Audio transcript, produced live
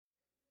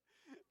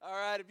All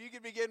right, if you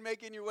could begin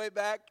making your way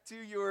back to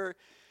your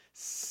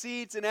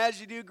seats, and as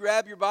you do,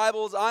 grab your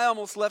Bibles. I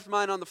almost left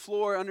mine on the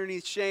floor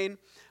underneath Shane,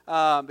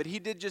 but he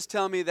did just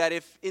tell me that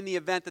if in the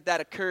event that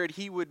occurred,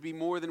 he would be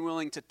more than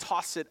willing to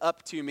toss it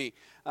up to me.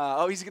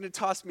 He's going to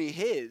toss me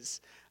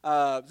his.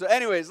 So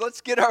anyways,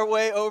 let's get our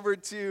way over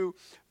to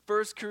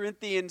 1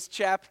 Corinthians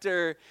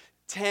chapter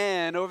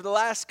 10. Over the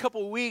last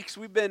couple weeks,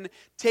 we've been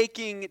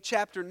taking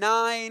chapter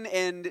 9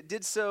 and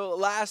did so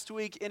last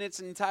week in its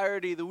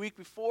entirety. The week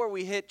before,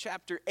 we hit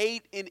chapter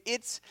 8 in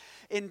its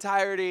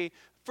entirety.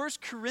 1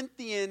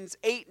 Corinthians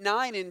 8,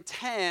 9, and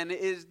 10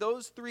 is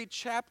those three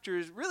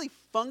chapters really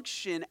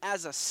function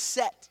as a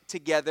set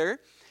together.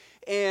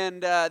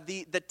 And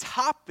the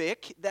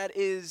topic that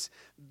is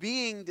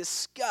being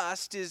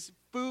discussed is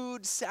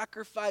food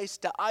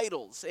sacrificed to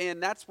idols.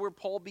 And that's where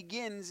Paul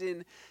begins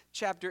in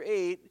chapter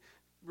 8,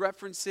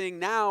 referencing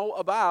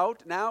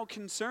now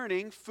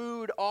concerning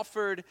food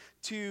offered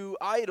to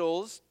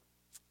idols.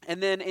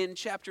 And then in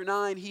chapter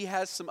 9, he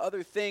has some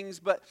other things.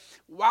 But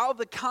while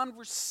the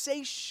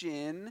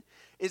conversation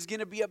is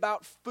going to be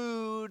about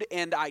food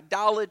and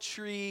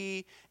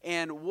idolatry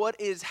and what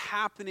is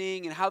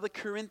happening and how the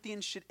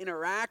Corinthians should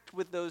interact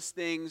with those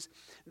things,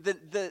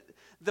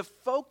 the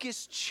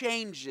focus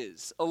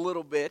changes a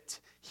little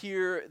bit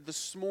here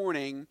this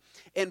morning.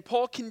 And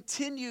Paul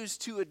continues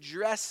to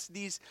address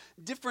these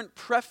different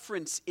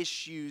preference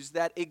issues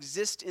that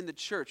exist in the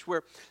church,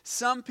 where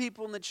some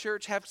people in the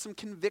church have some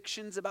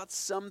convictions about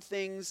some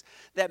things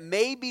that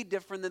may be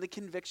different than the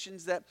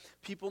convictions that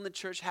people in the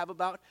church have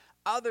about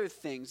other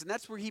things. And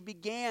that's where he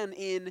began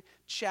in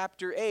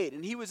chapter 8.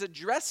 And he was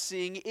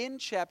addressing in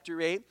chapter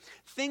 8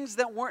 things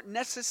that weren't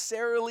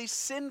necessarily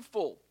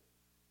sinful.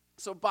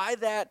 So by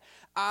that,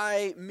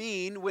 I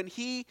mean when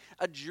he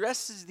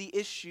addresses the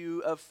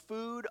issue of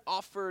food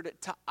offered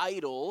to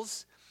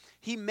idols,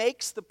 he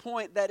makes the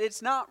point that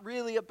it's not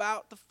really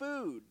about the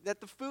food,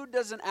 that the food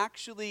doesn't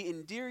actually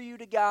endear you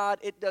to God,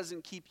 it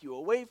doesn't keep you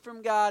away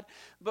from God,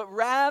 but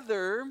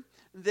rather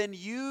than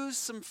use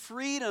some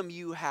freedom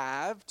you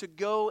have to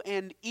go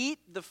and eat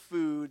the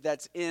food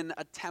that's in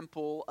a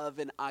temple of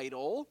an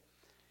idol,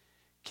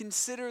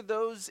 consider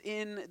those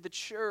in the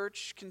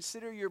church,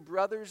 consider your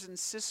brothers and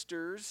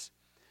sisters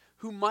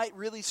who might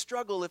really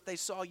struggle if they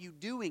saw you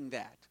doing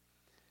that.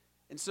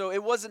 And so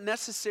it wasn't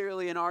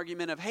necessarily an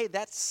argument of, hey,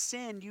 that's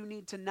sin, you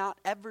need to not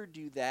ever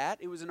do that.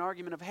 It was an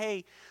argument of,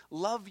 hey,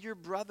 love your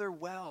brother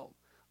well,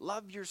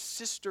 love your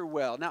sister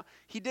well. Now,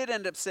 he did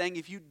end up saying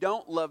if you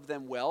don't love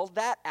them well,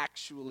 that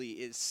actually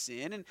is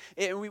sin.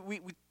 And we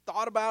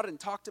thought about and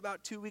talked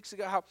about 2 weeks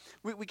ago how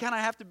we kind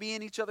of have to be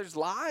in each other's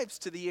lives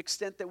to the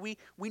extent that we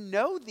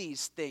know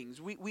these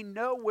things. We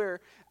know where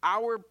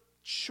our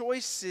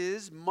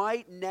choices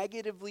might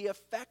negatively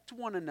affect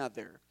one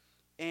another.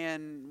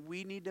 And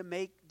we need to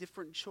make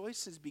different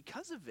choices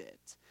because of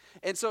it.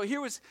 And so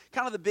here was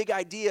kind of the big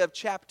idea of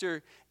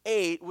chapter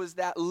 8 was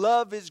that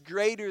love is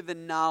greater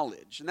than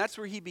knowledge. And that's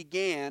where he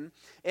began.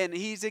 And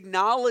he's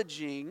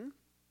acknowledging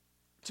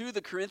to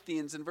the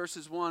Corinthians in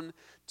verses 1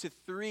 to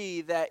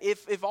 3 that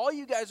if all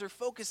you guys are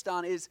focused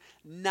on is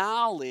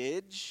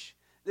knowledge,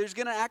 there's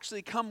going to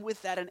actually come with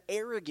that an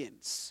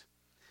arrogance.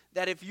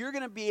 That if you're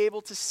going to be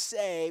able to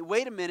say,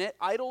 wait a minute,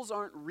 idols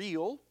aren't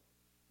real,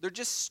 they're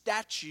just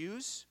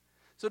statues.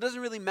 So it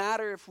doesn't really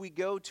matter if we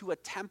go to a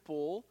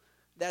temple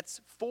that's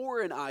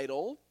for an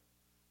idol,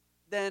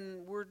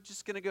 then we're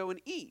just going to go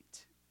and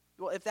eat.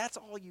 Well, if that's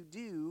all you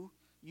do,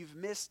 you've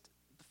missed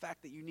the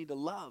fact that you need to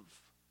love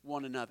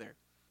one another.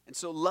 And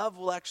so love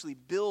will actually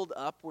build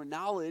up where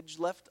knowledge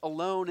left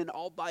alone and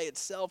all by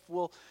itself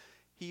will,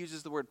 he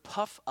uses the word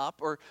puff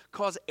up or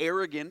cause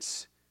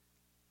arrogance.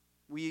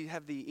 We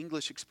have the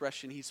English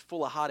expression, he's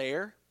full of hot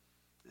air.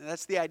 And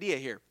that's the idea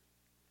here.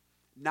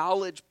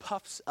 Knowledge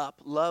puffs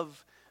up,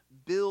 love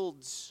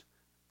builds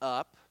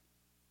up.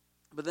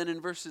 But then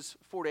in verses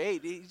 4 to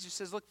 8, he just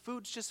says, look,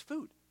 food's just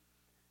food.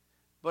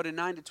 But in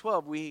 9 to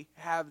 12, we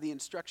have the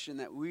instruction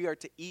that we are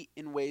to eat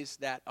in ways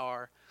that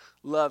are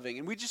loving.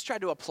 And we just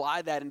tried to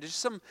apply that into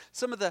some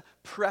of the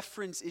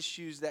preference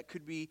issues that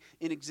could be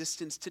in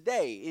existence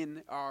today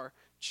in our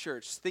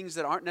church. Things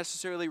that aren't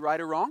necessarily right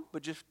or wrong,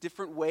 but just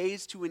different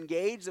ways to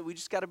engage that we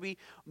just got to be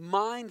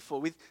mindful.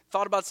 We've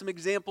thought about some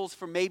examples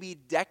from maybe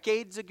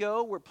decades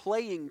ago where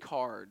playing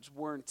cards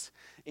weren't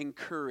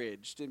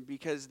encouraged, and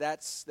because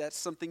that's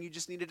something you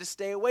just needed to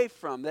stay away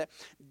from. That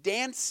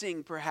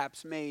dancing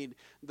perhaps made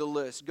the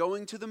list.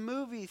 Going to the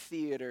movie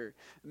theater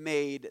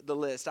made the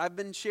list. I've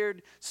been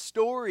shared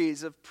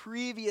stories of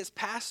previous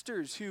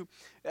pastors who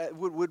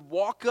would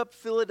walk up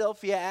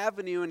Philadelphia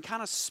Avenue and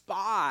kind of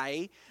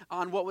spy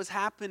on what was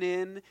happening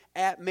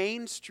at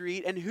Main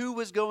Street and who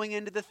was going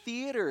into the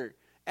theater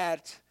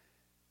at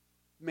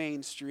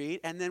Main Street,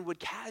 and then would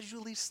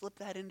casually slip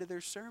that into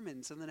their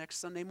sermons on the next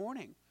Sunday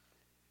morning.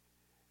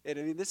 And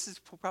I mean, this is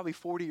probably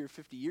 40 or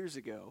 50 years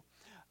ago.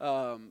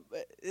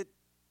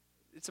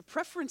 It's a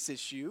preference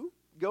issue.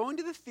 Going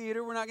to the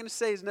theater, we're not going to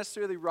say is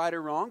necessarily right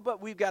or wrong,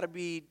 but we've got to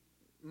be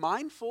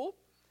mindful.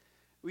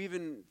 We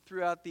even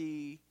threw out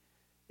the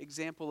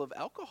example of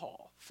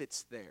alcohol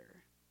fits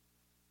there.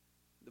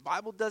 The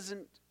Bible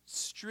doesn't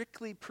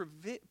strictly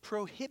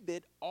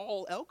prohibit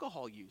all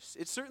alcohol use.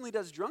 It certainly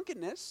does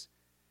drunkenness.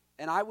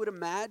 And I would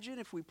imagine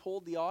if we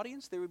polled the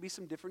audience, there would be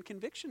some different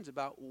convictions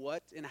about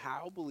what and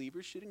how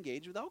believers should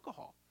engage with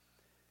alcohol.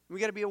 We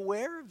got to be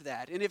aware of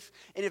that. And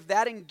if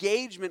that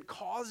engagement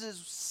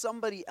causes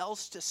somebody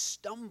else to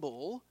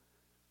stumble,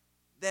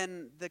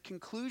 then the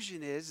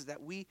conclusion is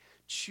that we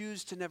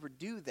choose to never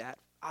do that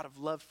out of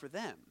love for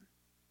them.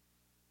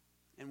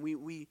 And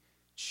we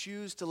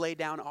choose to lay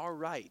down our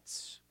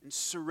rights and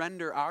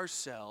surrender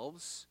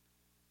ourselves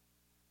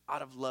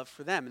out of love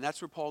for them. And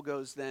that's where Paul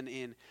goes then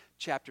in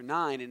chapter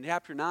 9. And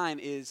chapter 9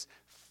 is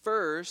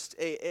first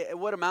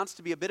what amounts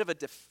to be a bit of a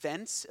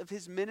defense of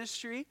his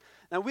ministry.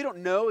 Now, we don't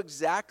know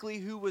exactly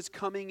who was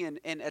coming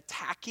and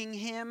attacking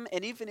him.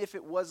 And even if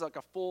it was like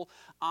a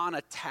full-on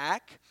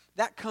attack,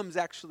 that comes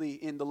actually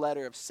in the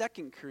letter of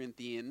 2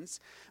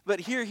 Corinthians. But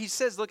here he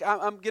says, look,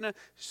 I'm going to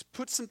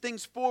put some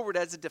things forward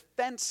as a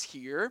defense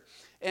here.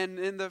 And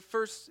in the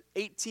first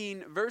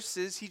 18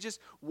 verses, he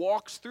just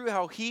walks through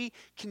how he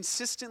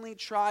consistently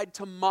tried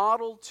to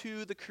model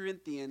to the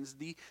Corinthians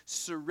the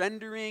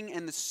surrendering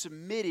and the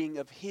submitting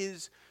of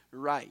his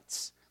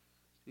rights.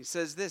 He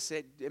says this,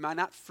 am I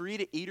not free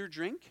to eat or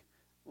drink?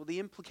 Well, the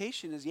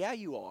implication is, yeah,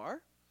 you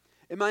are.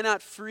 Am I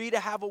not free to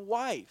have a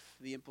wife?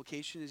 The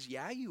implication is,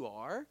 yeah, you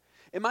are.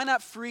 Am I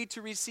not free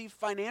to receive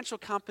financial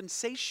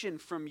compensation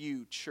from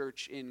you,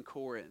 church in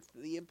Corinth?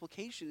 The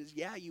implication is,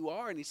 yeah, you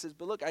are. And he says,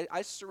 but look,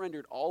 I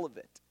surrendered all of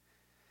it.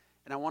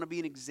 And I want to be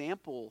an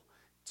example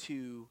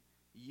to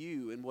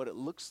you and what it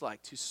looks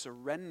like to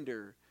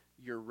surrender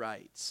your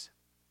rights.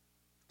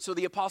 So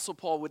the Apostle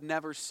Paul would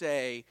never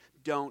say,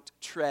 don't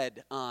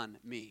tread on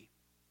me.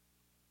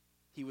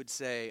 He would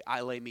say,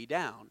 I lay me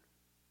down,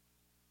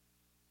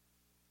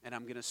 and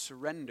I'm going to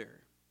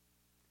surrender.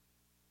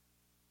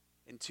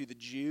 And to the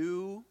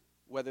Jew,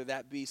 whether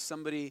that be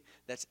somebody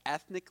that's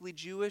ethnically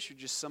Jewish or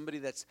just somebody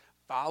that's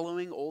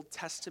following Old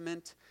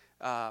Testament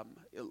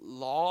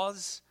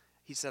laws,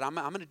 he said, I'm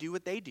going to do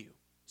what they do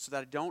so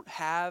that I don't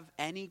have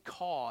any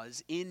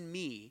cause in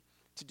me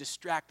to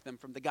distract them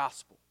from the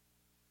gospel.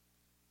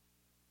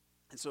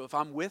 And so if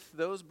I'm with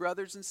those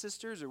brothers and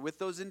sisters or with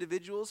those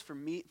individuals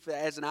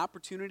as an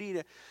opportunity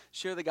to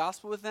share the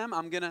gospel with them,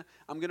 I'm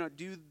gonna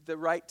do the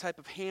right type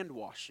of hand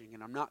washing,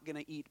 and I'm not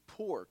gonna eat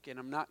pork, and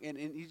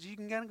you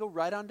can kind of go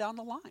right on down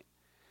the line.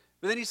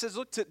 But then he says,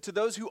 look, to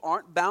those who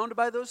aren't bound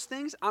by those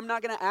things, I'm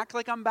not gonna act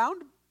like I'm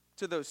bound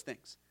to those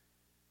things.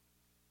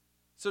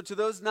 So to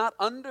those not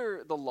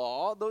under the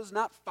law, those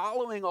not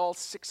following all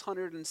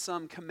 600 and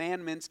some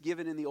commandments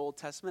given in the Old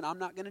Testament, I'm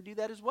not gonna do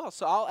that as well.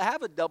 So I'll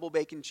have a double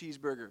bacon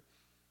cheeseburger.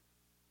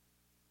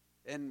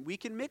 And we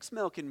can mix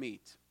milk and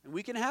meat. And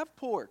we can have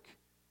pork.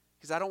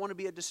 Because I don't want to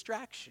be a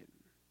distraction.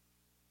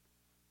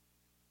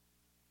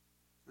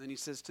 And then he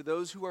says, to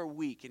those who are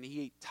weak, and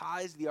he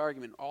ties the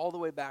argument all the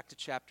way back to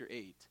chapter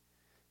 8.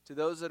 To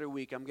those that are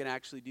weak, I'm going to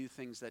actually do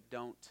things that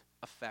don't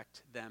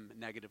affect them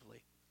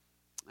negatively.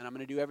 And I'm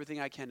going to do everything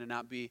I can to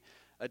not be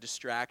a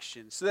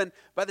distraction. So then,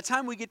 by the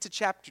time we get to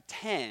chapter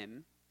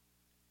 10,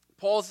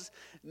 Paul's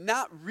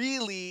not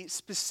really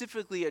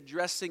specifically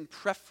addressing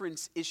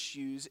preference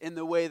issues in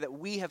the way that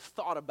we have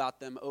thought about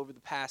them over the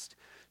past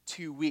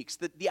 2 weeks.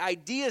 The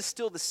idea is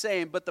still the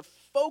same, but the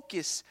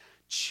focus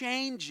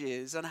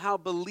changes on how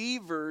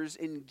believers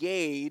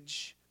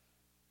engage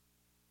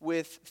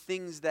with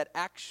things that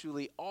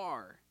actually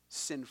are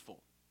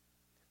sinful.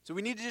 So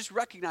we need to just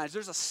recognize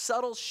there's a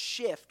subtle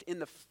shift in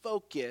the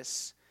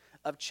focus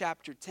of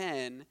chapter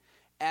 10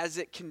 as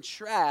it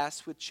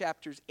contrasts with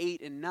chapters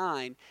 8 and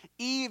 9,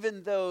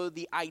 even though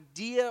the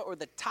idea or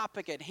the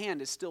topic at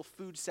hand is still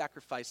food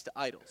sacrifice to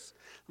idols.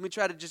 Let me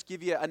try to just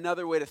give you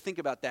another way to think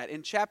about that.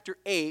 In chapter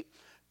 8,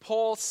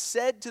 Paul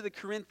said to the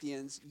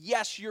Corinthians,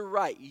 yes, you're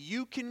right.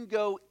 You can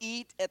go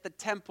eat at the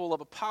temple of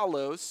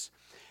Apollos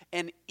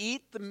and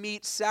eat the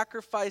meat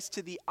sacrificed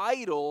to the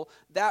idol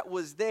that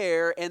was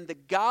there and the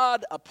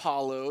god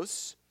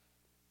Apollos,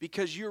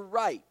 because you're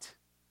right.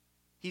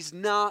 He's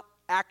not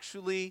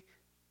actually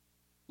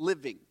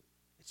living.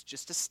 It's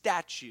just a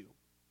statue.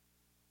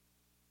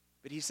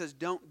 But he says,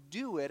 don't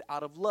do it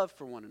out of love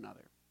for one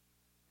another.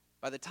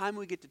 By the time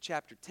we get to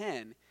chapter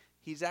 10,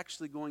 he's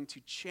actually going to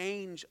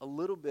change a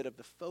little bit of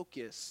the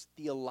focus,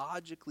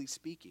 theologically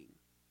speaking.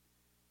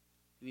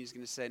 And he's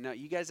going to say, no,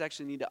 you guys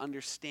actually need to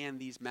understand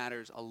these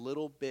matters a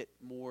little bit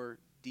more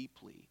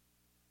deeply.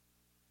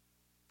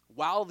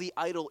 While the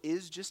idol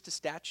is just a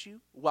statue,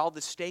 while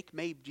the steak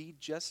may be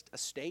just a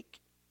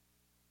steak,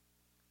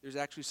 there's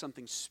actually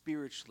something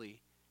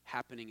spiritually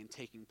happening and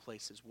taking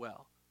place as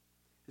well.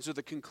 And so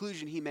the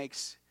conclusion he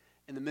makes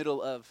in the middle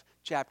of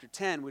chapter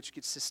 10, which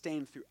gets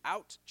sustained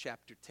throughout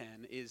chapter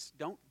 10, is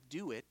don't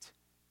do it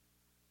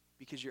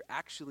because you're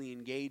actually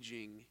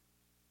engaging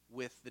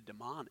with the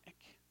demonic.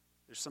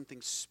 There's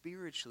something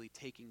spiritually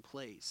taking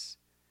place.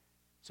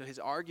 So his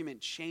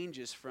argument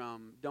changes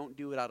from don't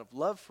do it out of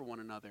love for one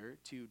another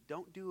to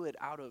don't do it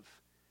out of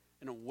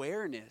an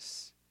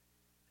awareness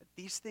that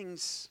these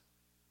things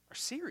are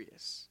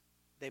serious.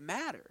 They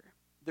matter.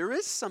 there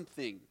is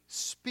something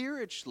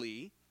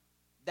spiritually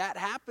that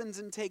happens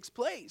and takes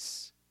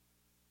place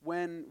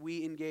when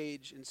we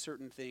engage in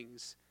certain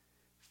things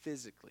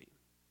physically.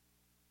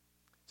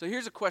 So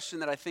here's a question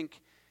that I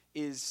think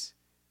is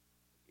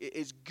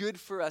good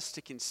for us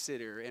to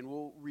consider, and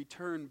we'll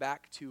return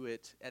back to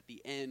it at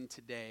the end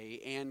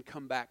today and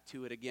come back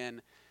to it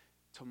again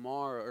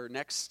tomorrow or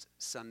next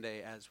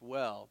Sunday as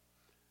well.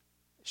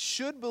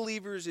 Should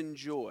believers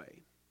enjoy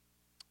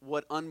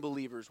what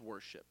unbelievers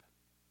worship?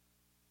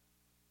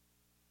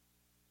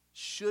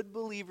 Should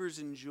believers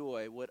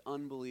enjoy what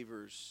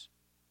unbelievers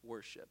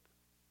worship?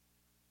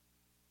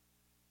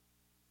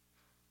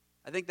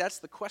 I think that's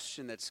the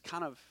question that's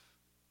kind of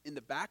in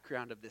the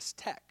background of this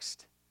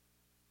text.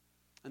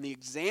 And the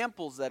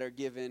examples that are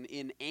given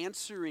in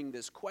answering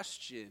this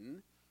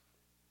question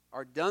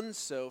are done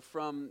so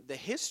from the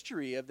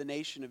history of the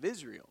nation of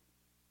Israel.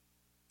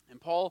 And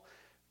Paul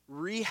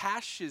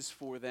rehashes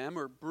for them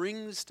or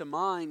brings to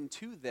mind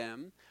to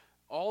them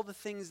all the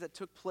things that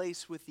took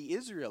place with the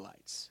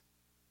Israelites,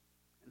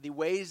 the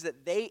ways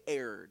that they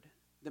erred,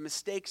 the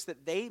mistakes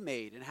that they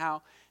made, and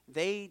how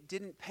they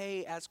didn't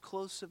pay as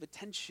close of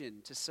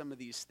attention to some of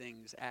these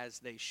things as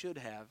they should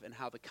have, and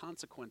how the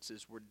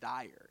consequences were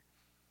dire.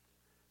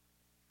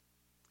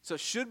 So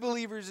should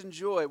believers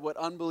enjoy what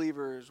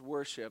unbelievers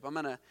worship? I'm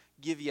going to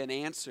give you an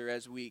answer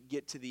as we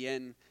get to the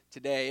end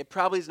today. It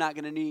probably is not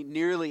going to need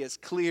nearly as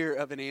clear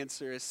of an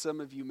answer as some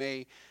of you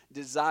may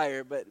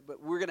desire, but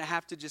we're going to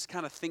have to just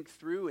kind of think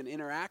through and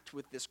interact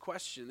with this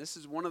question. This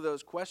is one of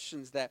those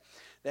questions that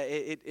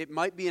it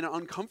might be an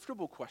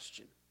uncomfortable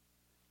question,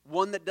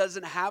 one that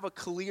doesn't have a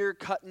clear,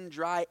 cut and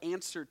dry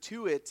answer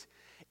to it,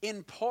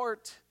 in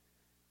part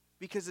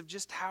because of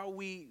just how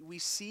we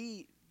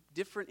see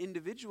different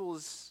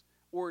individuals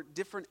or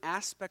different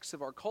aspects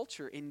of our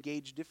culture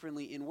engage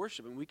differently in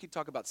worship. And we could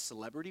talk about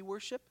celebrity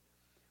worship.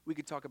 We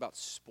could talk about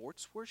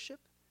sports worship.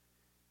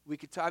 We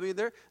could talk,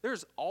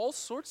 there's all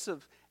sorts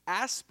of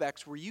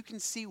aspects where you can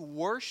see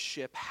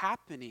worship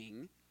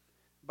happening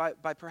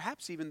by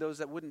perhaps even those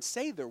that wouldn't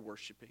say they're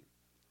worshiping.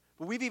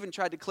 But we've even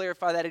tried to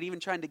clarify that and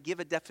even trying to give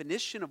a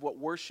definition of what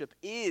worship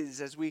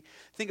is as we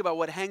think about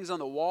what hangs on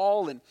the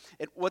wall and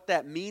what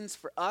that means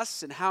for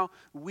us and how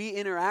we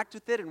interact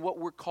with it and what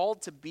we're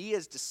called to be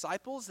as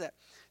disciples. That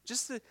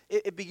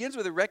it begins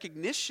with a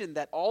recognition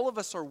that all of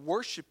us are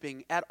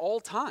worshiping at all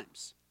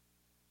times.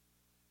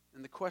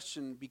 And the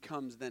question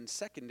becomes then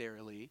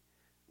secondarily,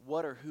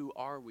 what or who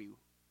are we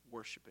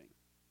worshiping?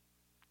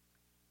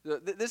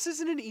 This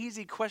isn't an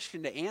easy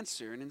question to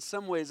answer, and in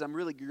some ways I'm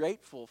really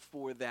grateful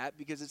for that,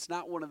 because it's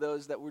not one of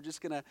those that we're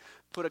just going to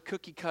put a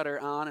cookie cutter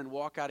on and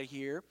walk out of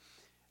here.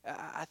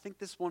 I think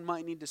this one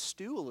might need to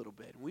stew a little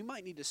bit. We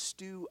might need to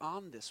stew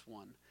on this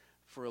one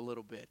for a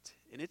little bit,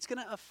 and it's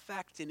going to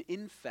affect and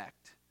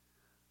infect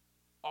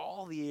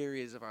all the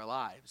areas of our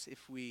lives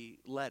if we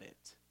let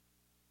it.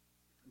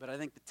 But I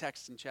think the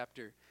text in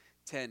chapter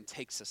 10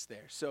 takes us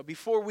there. So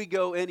before we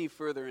go any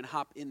further and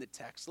hop in the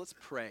text, let's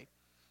pray,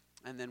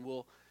 and then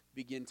we'll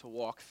begin to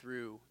walk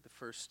through the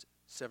first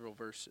several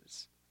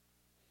verses.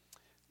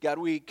 God,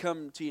 we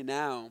come to you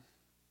now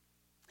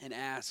and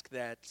ask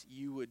that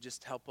you would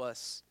just help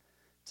us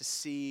to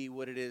see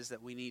what it is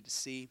that we need to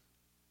see,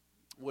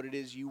 what it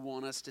is you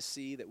want us to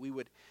see, that we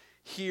would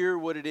hear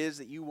what it is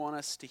that you want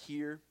us to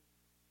hear.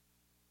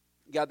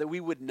 God, that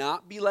we would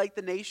not be like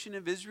the nation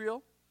of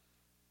Israel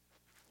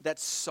that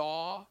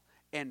saw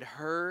and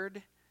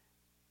heard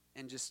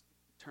and just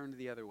turned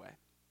the other way.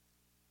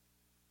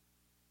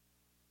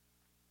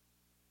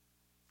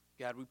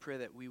 God, we pray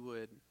that we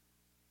would,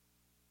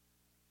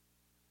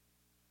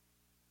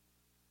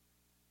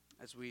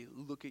 as we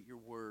look at your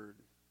word,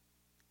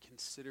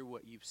 consider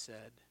what you've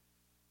said,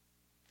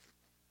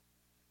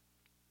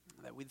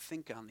 that we'd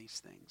think on these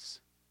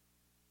things,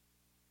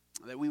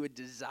 that we would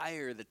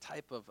desire the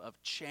type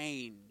of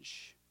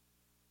change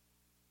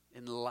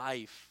in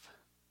life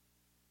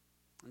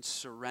and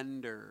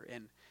surrender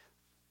and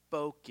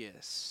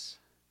focus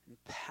and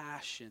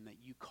passion that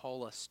you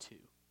call us to.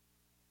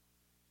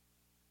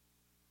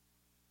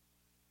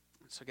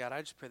 So God,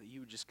 I just pray that you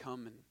would just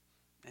come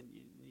and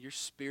your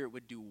Spirit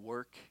would do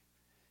work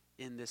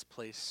in this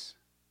place.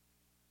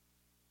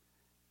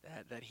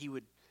 That he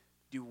would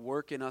do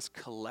work in us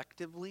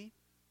collectively,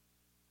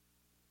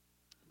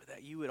 but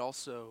that you would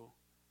also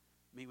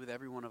meet with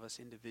every one of us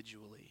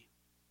individually.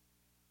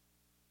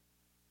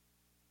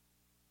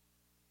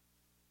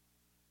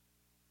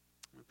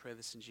 We pray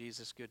this in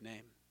Jesus' good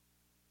name.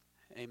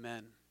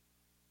 Amen.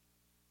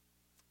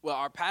 Well,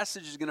 our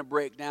passage is going to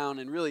break down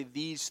in really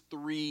these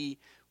three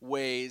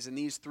ways and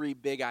these three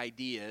big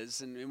ideas,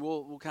 and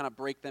we'll kind of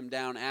break them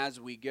down as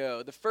we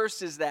go. The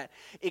first is that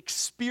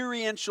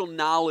experiential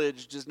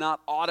knowledge does not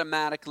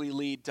automatically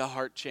lead to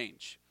heart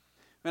change.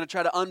 I'm going to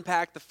try to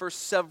unpack the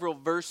first several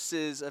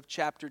verses of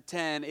chapter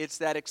 10. It's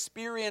that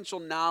experiential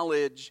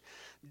knowledge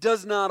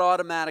does not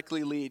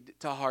automatically lead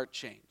to heart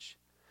change.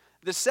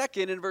 The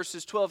second, in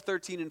verses 12,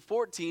 13, and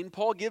 14,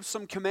 Paul gives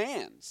some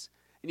commands.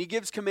 And he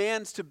gives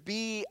commands to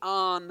be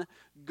on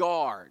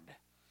guard.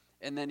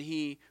 And then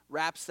he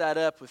wraps that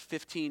up with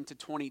 15 to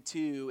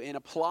 22 in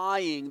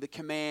applying the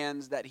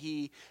commands that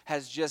he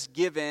has just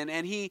given.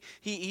 And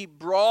he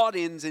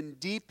broadens and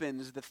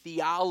deepens the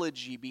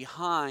theology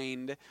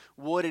behind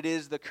what it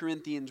is the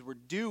Corinthians were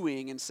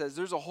doing and says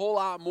there's a whole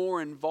lot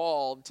more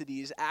involved to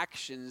these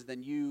actions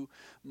than you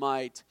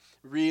might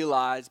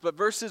realize. But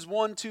verses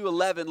 1 to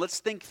 11, let's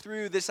think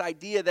through this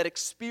idea that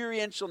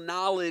experiential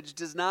knowledge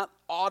does not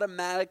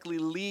automatically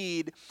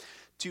lead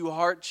to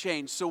heart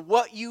change. So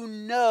what you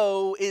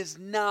know is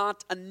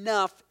not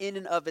enough in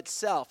and of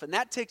itself. And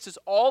that takes us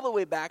all the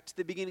way back to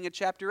the beginning of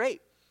chapter 8,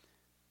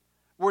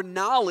 where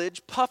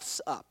knowledge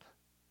puffs up,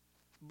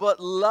 but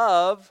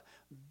love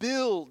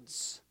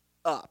builds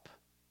up.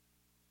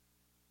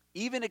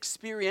 Even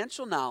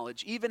experiential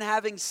knowledge, even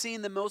having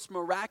seen the most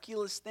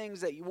miraculous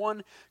things that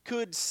one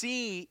could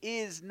see,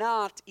 is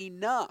not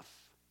enough.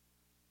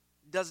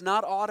 Does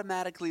not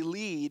automatically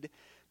lead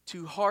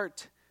to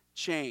heart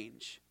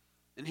change.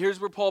 And here's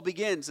where Paul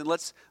begins. And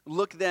let's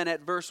look then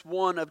at verse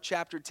 1 of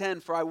chapter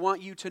 10. For I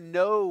want you to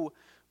know,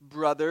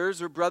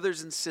 brothers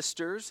and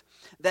sisters,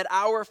 that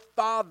our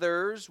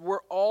fathers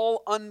were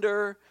all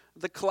under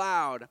the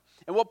cloud.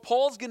 And what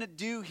Paul's going to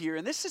do here,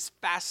 and this is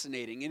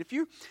fascinating. And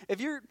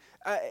if you're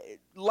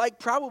like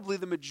probably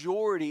the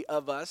majority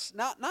of us,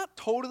 not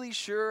totally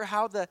sure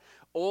how the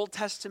Old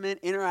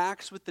Testament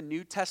interacts with the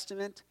New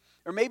Testament,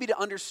 or maybe to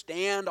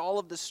understand all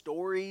of the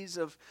stories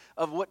of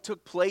what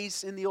took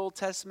place in the Old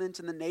Testament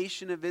and the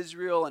nation of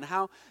Israel and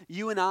how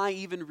you and I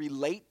even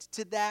relate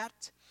to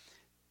that.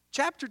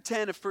 Chapter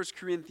 10 of 1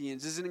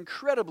 Corinthians is an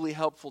incredibly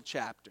helpful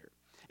chapter.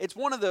 It's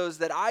one of those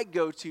that I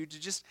go to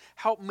just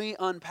help me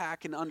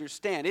unpack and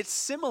understand. It's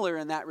similar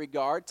in that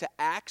regard to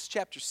Acts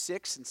chapter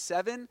 6 and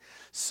 7,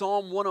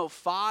 Psalm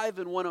 105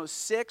 and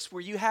 106,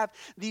 where you have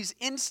these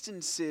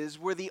instances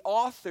where the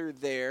author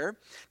there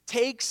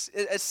takes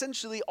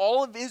essentially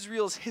all of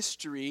Israel's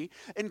history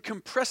and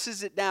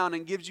compresses it down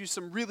and gives you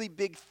some really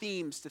big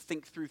themes to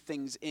think through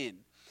things in.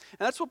 And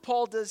that's what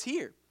Paul does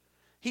here.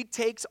 He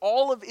takes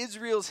all of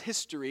Israel's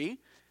history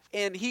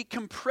and he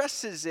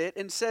compresses it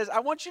and says, I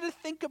want you to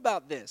think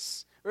about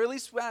this. Or at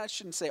least, well, I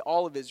shouldn't say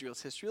all of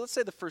Israel's history. Let's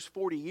say the first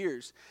 40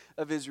 years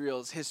of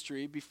Israel's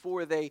history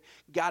before they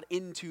got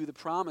into the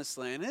promised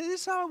land. And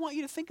this is how I want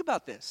you to think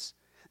about this.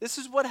 This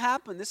is what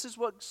happened. This is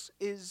what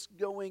is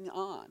going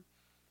on.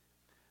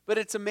 But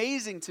it's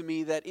amazing to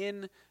me that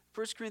in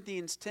 1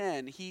 Corinthians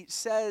 10, he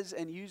says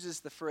and uses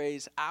the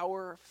phrase,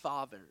 our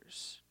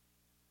fathers.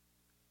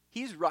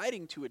 He's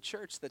writing to a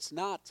church that's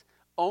not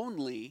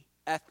only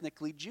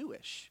ethnically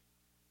Jewish.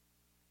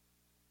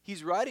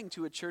 He's writing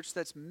to a church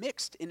that's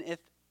mixed in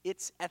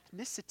its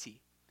ethnicity.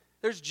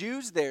 There's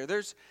Jews there.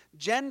 There's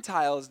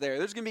Gentiles there.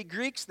 There's going to be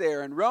Greeks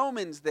there and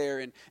Romans there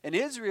and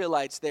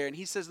Israelites there. And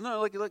he says,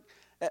 no, look,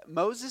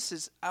 Moses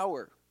is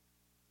our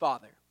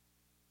father.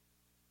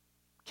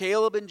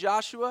 Caleb and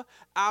Joshua,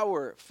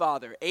 our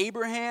father.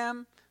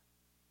 Abraham,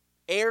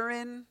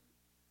 Aaron,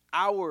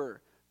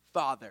 our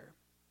father.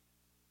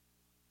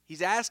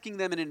 He's asking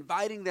them and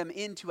inviting them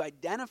in to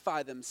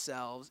identify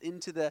themselves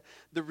into the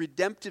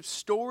redemptive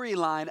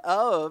storyline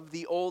of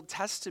the Old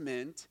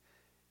Testament.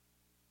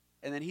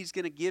 And then he's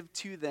going to give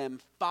to them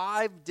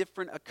 5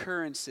 different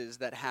occurrences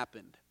that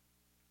happened.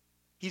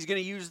 He's going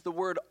to use the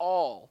word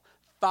all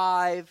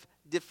 5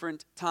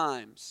 different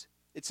times.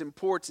 It's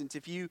important.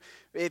 If you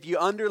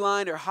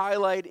underline or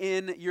highlight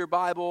in your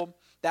Bible,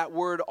 that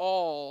word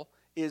all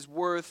is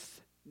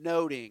worth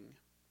noting.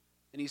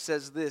 And he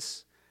says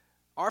this,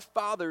 our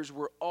fathers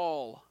were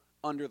all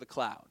under the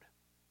cloud.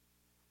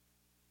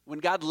 When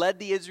God led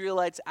the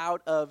Israelites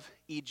out of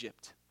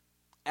Egypt,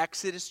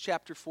 Exodus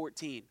chapter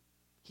 14,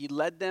 he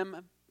led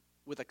them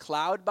with a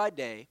cloud by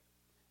day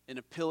and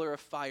a pillar of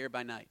fire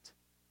by night.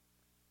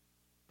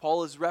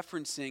 Paul is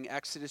referencing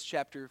Exodus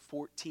chapter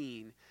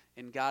 14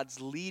 and God's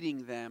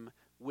leading them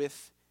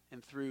with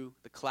and through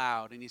the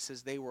cloud. And he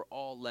says they were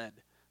all led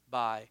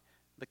by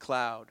the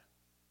cloud.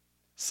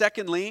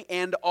 Secondly,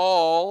 and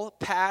all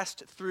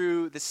passed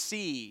through the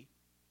sea.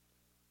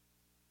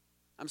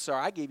 I'm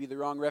sorry, I gave you the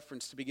wrong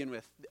reference to begin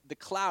with. The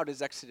cloud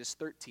is Exodus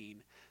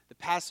 13. The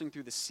passing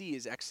through the sea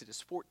is Exodus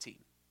 14.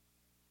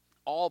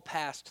 All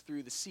passed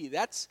through the sea.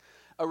 That's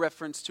a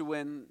reference to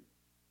when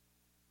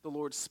the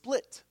Lord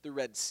split the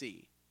Red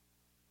Sea.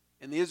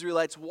 And the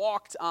Israelites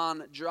walked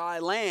on dry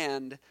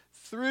land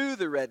through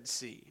the Red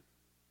Sea.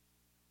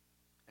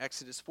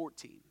 Exodus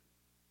 14. He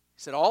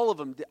said all of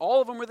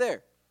them were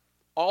there.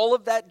 All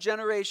of that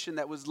generation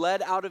that was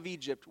led out of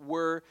Egypt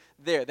were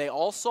there. They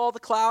all saw the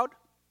cloud.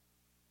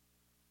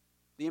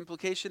 The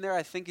implication there,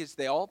 I think, is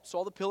they all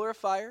saw the pillar of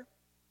fire.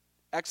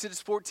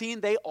 Exodus 14,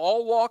 they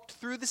all walked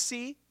through the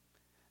sea.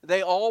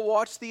 They all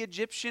watched the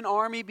Egyptian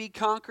army be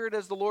conquered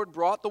as the Lord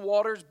brought the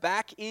waters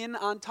back in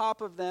on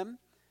top of them.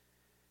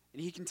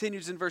 And he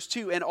continues in verse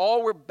 2, and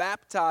all were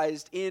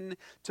baptized into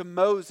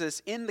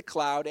Moses in the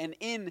cloud and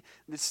in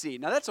the sea.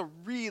 Now that's a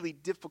really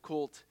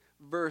difficult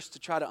verse to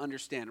try to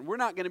understand. And we're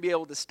not going to be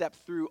able to step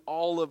through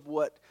all of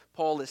what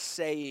Paul is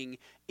saying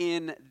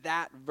in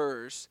that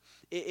verse.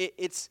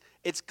 It's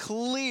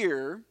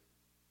clear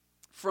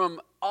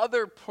from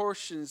other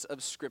portions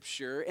of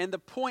Scripture, and the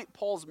point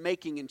Paul's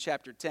making in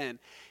chapter 10,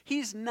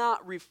 he's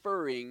not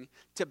referring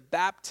to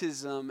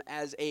baptism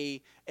as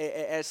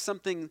as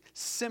something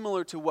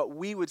similar to what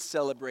we would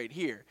celebrate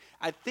here.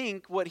 I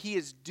think what he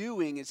is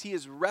doing is he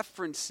is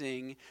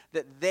referencing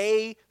that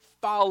they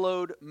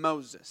followed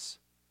Moses,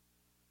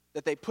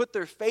 that they put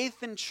their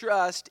faith and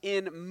trust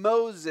in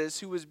Moses,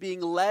 who was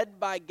being led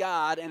by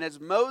God, and as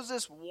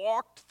Moses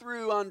walked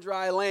through on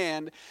dry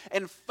land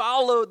and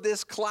followed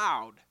this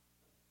cloud,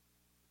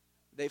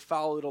 they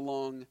followed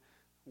along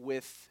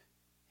with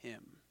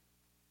him.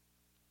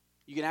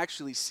 You can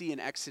actually see in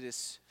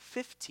Exodus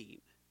 15,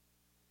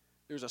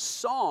 there's a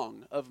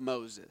song of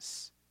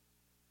Moses.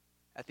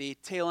 At the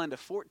tail end of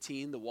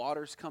 14, the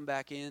waters come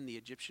back in, the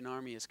Egyptian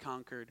army is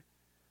conquered.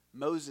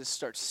 Moses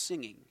starts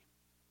singing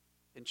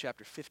in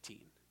chapter 15,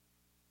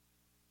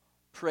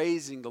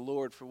 praising the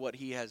Lord for what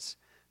he has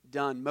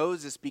done.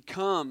 Moses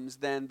becomes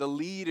then the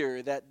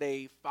leader that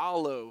they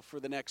follow for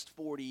the next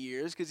 40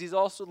 years, because he's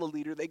also the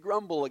leader they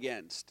grumble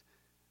against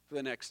for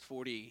the next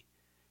 40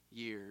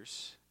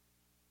 years.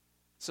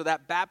 So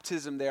that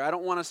baptism there, I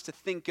don't want us to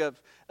think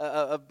of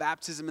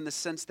baptism in the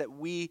sense that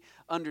we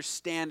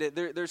understand it.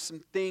 There's some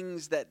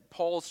things that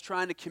Paul's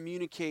trying to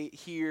communicate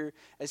here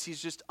as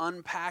he's just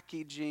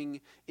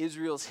unpackaging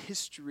Israel's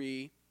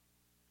history.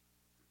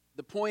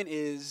 The point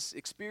is,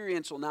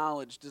 experiential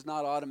knowledge does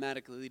not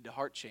automatically lead to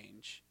heart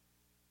change.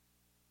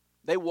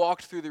 They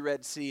walked through the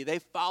Red Sea. They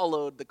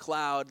followed the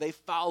cloud. They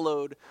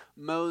followed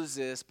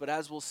Moses. But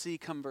as we'll see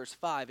come verse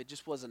 5, it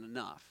just wasn't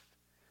enough.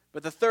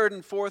 But the third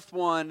and fourth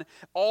one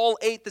all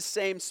ate the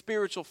same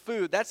spiritual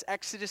food. That's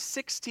Exodus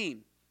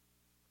 16.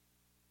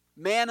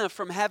 Manna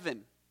from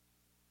heaven.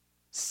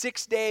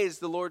 6 days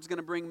the Lord's going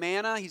to bring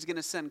manna. He's going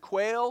to send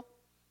quail.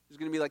 There's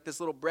going to be like this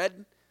little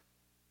bread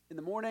in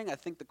the morning. I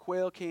think the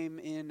quail came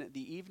in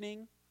the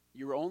evening.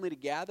 You were only to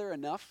gather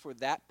enough for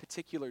that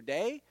particular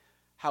day.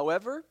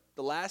 However,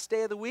 the last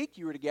day of the week,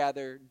 you were to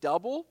gather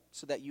double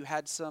so that you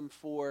had some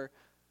for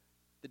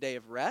the day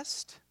of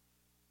rest,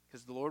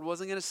 because the Lord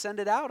wasn't going to send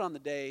it out on the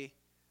day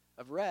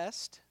of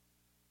rest.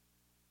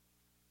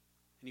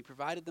 And he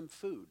provided them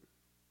food.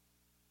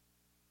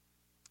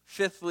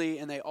 Fifthly,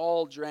 and they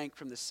all drank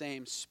from the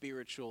same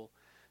spiritual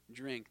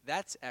drink.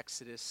 That's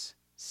Exodus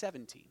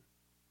 17.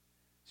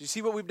 So you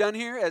see what we've done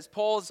here as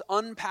Paul's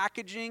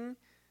unpackaging,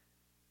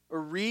 or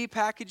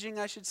repackaging,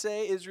 I should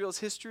say, Israel's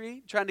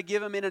history, trying to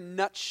give them in a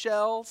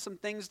nutshell some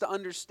things to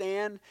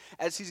understand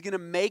as he's going to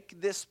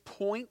make this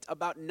point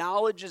about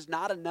knowledge is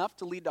not enough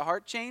to lead to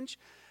heart change.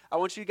 I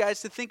want you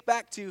guys to think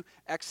back to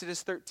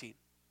Exodus 13,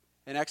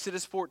 and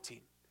Exodus 14,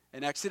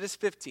 and Exodus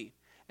 15,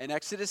 and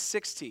Exodus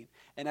 16,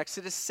 and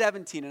Exodus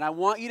 17, and I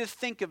want you to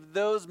think of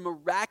those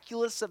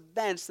miraculous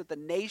events that the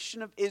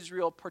nation of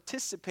Israel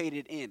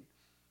participated in.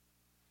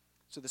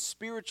 So the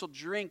spiritual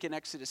drink in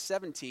Exodus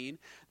 17,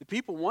 the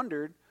people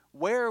wondered,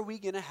 where are we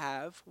going to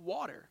have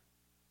water?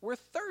 We're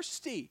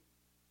thirsty.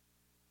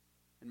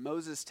 And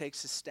Moses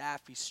takes his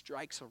staff, he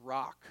strikes a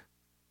rock.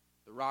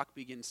 The rock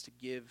begins to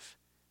give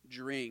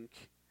drink.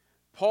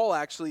 Paul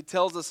actually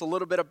tells us a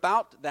little bit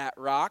about that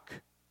rock.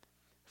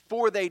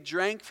 For they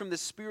drank from the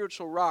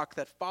spiritual rock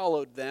that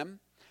followed them,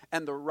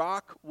 and the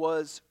rock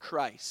was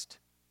Christ.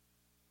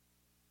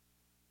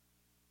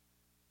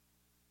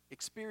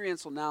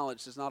 Experiential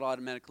knowledge does not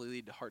automatically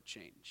lead to heart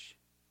change.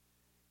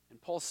 And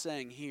Paul's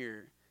saying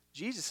here,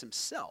 Jesus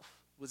himself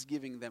was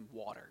giving them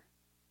water.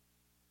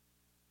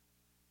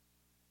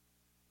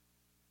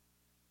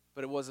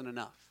 But it wasn't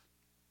enough.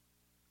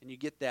 And you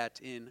get that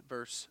in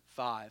verse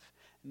 5.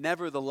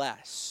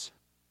 Nevertheless,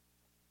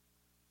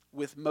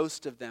 with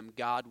most of them,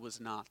 God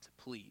was not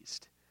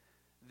pleased.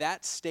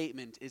 That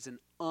statement is an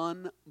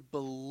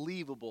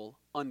unbelievable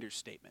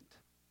understatement.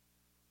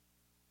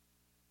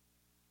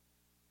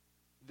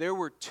 There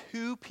were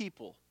 2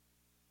 people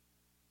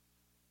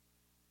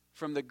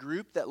from the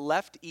group that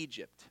left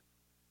Egypt.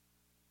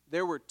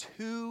 There were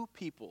 2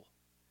 people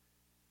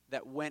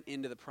that went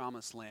into the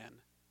promised land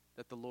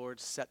that the Lord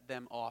set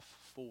them off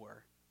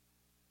for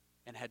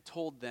and had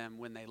told them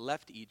when they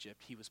left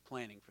Egypt he was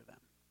planning for them.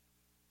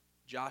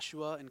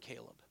 Joshua and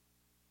Caleb.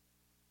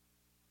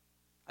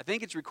 I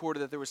think it's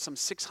recorded that there was some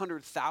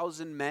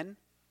 600,000 men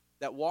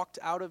that walked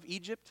out of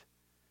Egypt,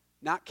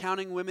 not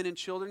counting women and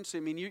children. So,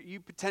 I mean, you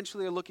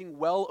potentially are looking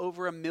well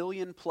over 1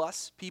 million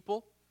plus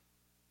people.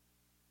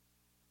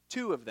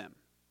 2 of them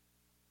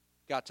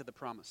got to the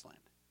promised land.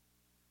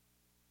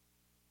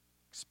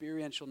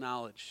 Experiential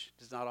knowledge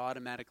does not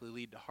automatically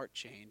lead to heart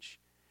change.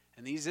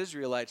 And these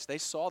Israelites, they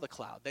saw the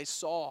cloud. They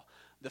saw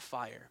the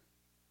fire.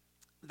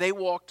 They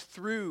walked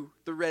through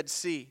the Red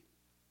Sea.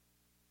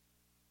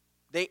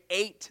 They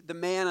ate the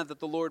manna that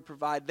the Lord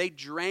provided. They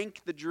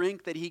drank the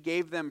drink that he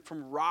gave them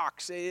from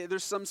rocks.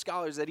 There's some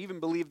scholars that even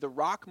believe the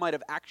rock might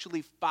have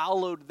actually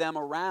followed them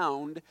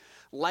around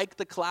like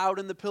the cloud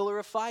and the pillar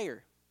of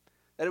fire.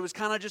 That it was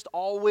kind of just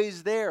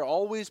always there,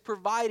 always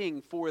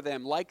providing for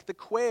them, like the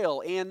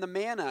quail and the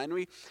manna.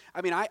 And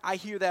I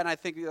hear that and I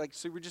think, like,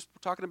 so we're just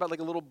talking about like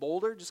a little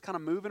boulder just kind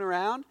of moving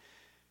around.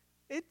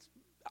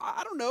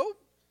 I don't know.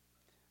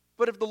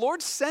 But if the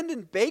Lord's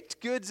sending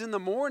baked goods in the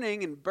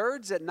morning and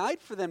birds at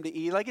night for them to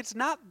eat, like it's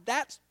not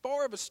that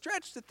far of a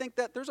stretch to think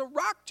that there's a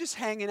rock just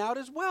hanging out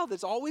as well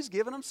that's always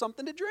giving them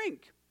something to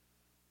drink.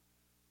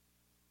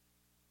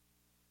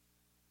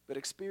 But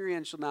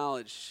experiential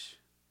knowledge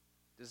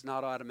does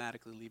not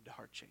automatically lead to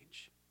heart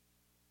change.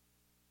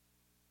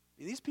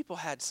 I mean, these people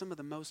had some of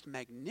the most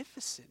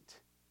magnificent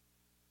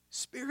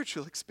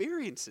spiritual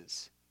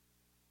experiences.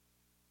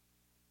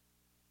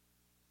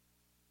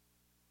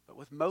 But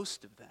with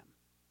most of them,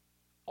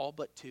 all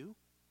but two,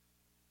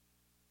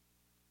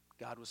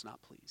 God was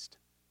not pleased.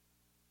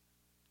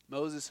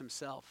 Moses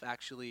himself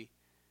actually,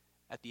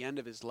 at the end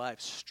of his life,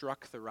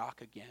 struck the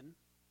rock again.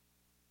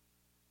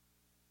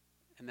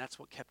 And that's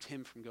what kept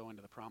him from going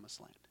to the promised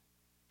land,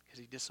 because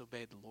he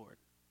disobeyed the Lord.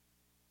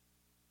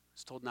 He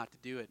was told not to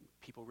do it.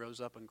 People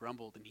rose up and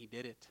grumbled, and he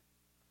did it.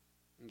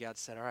 And God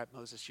said, all right,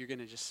 Moses, you're going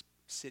to just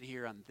sit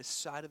here on this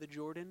side of the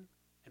Jordan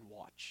and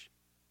watch.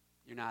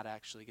 You're not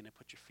actually going to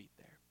put your feet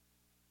there.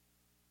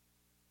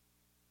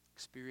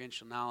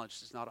 Experiential knowledge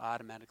does not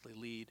automatically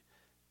lead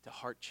to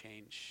heart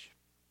change.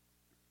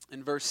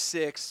 In verse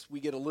 6, we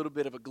get a little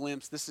bit of a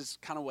glimpse. This is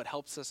kind of what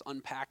helps us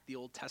unpack the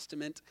Old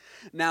Testament.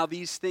 Now,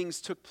 these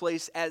things took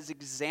place as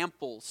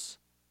examples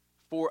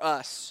for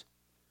us,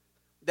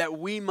 that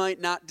we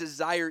might not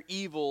desire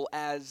evil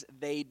as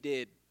they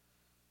did.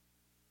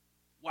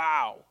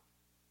 Wow.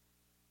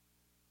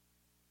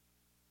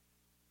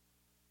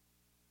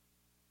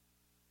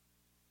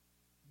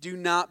 Do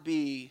not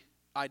be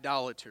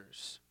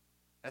idolaters,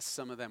 as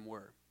some of them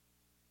were.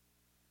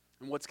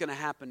 And what's going to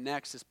happen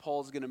next is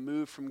Paul's going to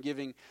move from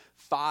giving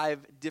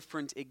 5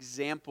 different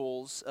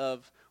examples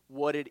of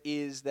what it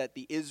is that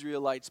the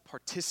Israelites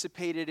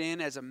participated in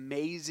as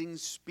amazing,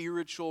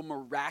 spiritual,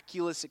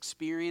 miraculous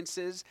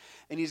experiences.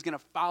 And he's going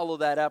to follow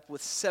that up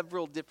with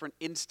several different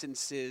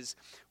instances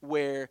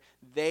where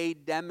they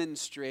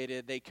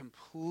demonstrated they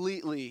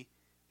completely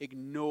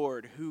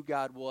ignored who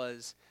God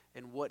was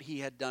and what he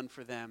had done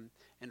for them,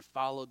 and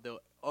followed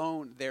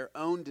their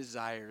own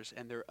desires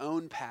and their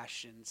own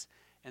passions,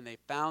 and they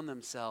found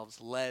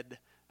themselves led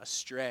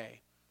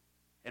astray.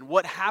 And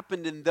what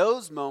happened in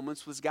those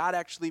moments was God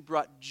actually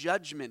brought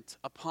judgment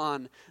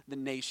upon the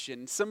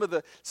nation. Some of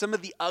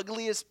the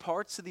ugliest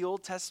parts of the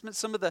Old Testament,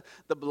 some of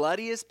the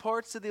bloodiest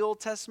parts of the Old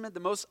Testament, the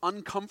most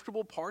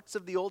uncomfortable parts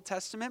of the Old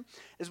Testament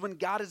is when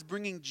God is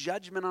bringing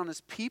judgment on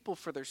his people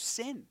for their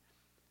sin.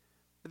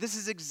 But this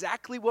is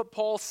exactly what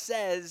Paul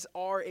says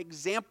are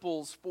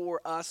examples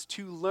for us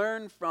to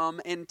learn from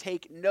and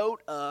take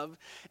note of.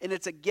 And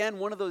it's again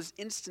one of those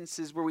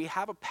instances where we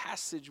have a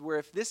passage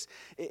where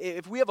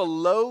if we have a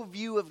low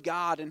view of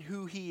God and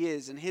who he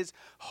is and his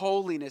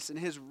holiness and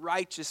his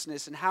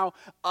righteousness and how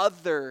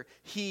other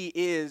he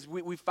is,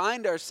 we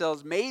find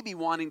ourselves maybe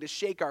wanting to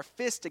shake our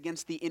fist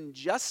against the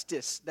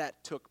injustice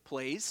that took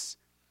place.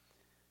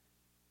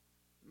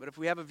 But if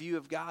we have a view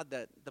of God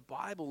that the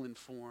Bible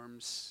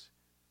informs,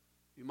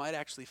 we might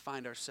actually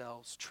find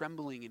ourselves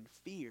trembling in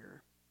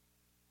fear,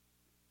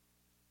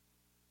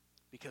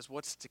 because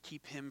what's to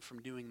keep him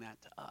from doing that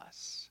to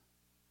us?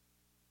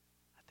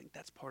 I think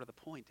that's part of the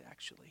point,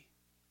 actually.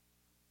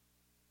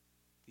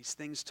 These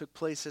things took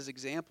place as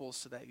examples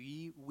so that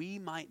we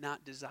might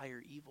not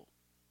desire evil.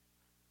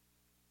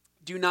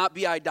 Do not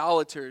be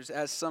idolaters,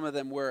 as some of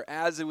them were.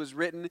 As it was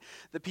written,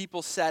 the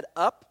people sat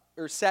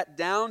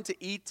down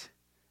to eat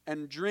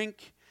and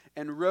drink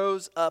and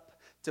rose up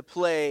to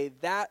play.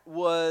 That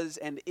was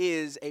and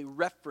is a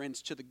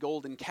reference to the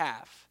golden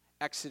calf,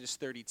 Exodus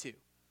 32.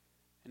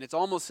 And it's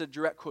almost a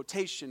direct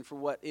quotation for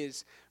what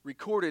is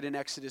recorded in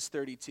Exodus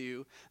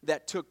 32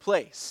 that took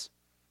place.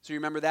 So you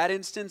remember that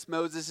instance?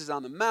 Moses is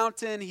on the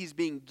mountain. He's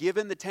being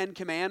given the 10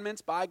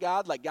 commandments by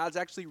God, like God's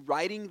actually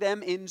writing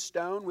them in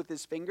stone with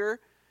his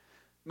finger.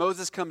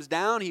 Moses comes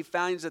down. He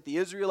finds that the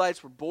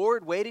Israelites were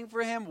bored, waiting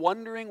for him,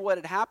 wondering what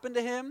had happened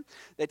to him.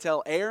 They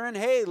tell Aaron,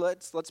 hey,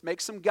 let's make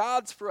some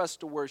gods for us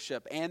to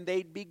worship. And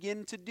they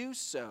begin to do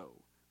so.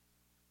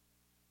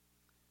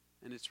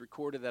 And it's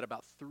recorded that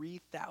about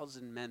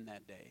 3,000 men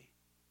that day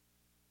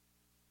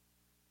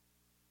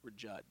were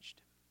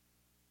judged.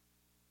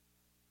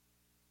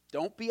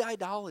 Don't be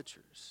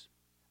idolaters,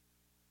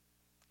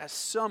 as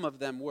some of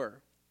them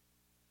were.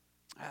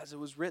 As it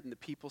was written, the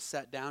people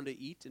sat down to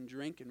eat and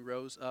drink and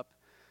rose up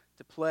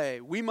to play.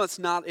 We must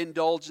not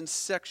indulge in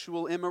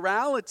sexual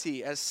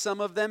immorality, as some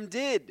of them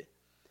did.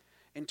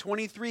 And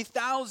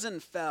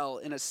 23,000 fell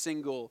in a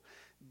single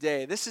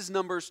day. This is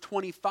Numbers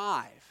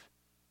 25,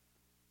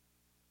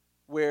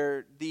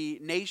 where the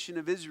nation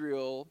of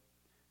Israel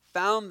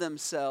found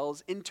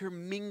themselves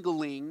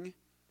intermingling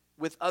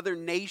with other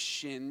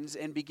nations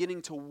and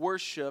beginning to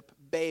worship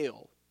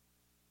Baal.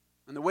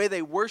 And the way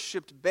they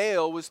worshiped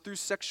Baal was through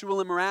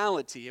sexual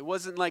immorality. It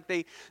wasn't like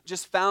they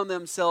just found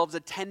themselves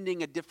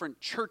attending a different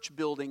church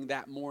building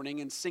that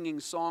morning and singing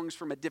songs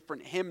from a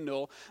different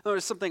hymnal. There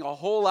was something a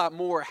whole lot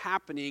more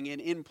happening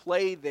and in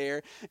play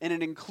there. And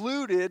it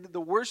included, the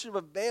worship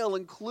of Baal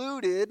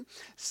included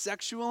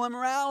sexual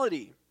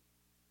immorality.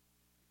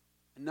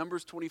 And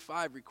Numbers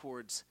 25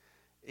 records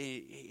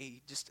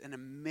just an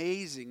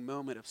amazing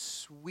moment of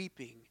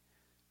sweeping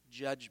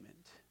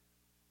judgment.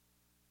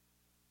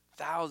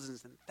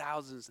 Thousands and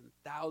thousands and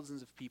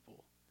thousands of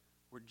people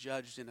were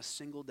judged in a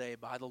single day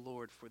by the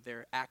Lord for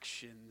their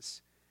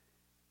actions.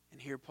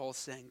 And here Paul's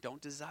saying,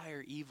 don't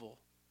desire evil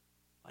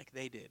like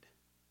they did.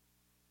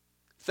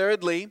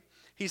 Thirdly,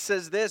 he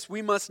says this,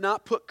 we must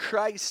not put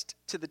Christ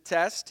to the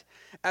test,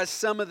 as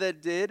some of them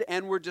did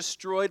and were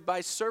destroyed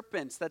by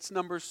serpents. That's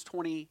Numbers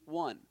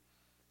 21.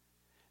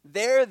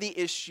 There the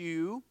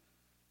issue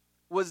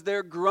was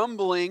their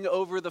grumbling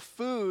over the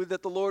food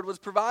that the Lord was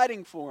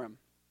providing for them.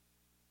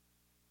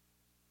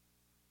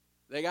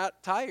 They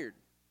got tired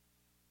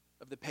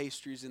of the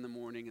pastries in the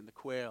morning and the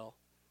quail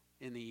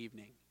in the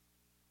evening.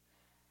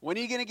 When are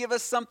you going to give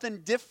us something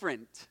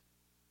different?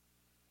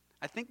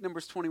 I think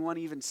Numbers 21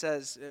 even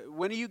says,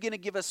 when are you going to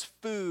give us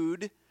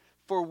food,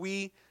 for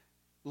we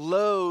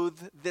loathe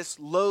this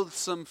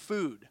loathsome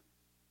food?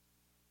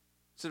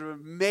 It's an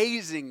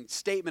amazing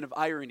statement of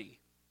irony.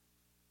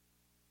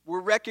 We're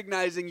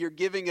recognizing you're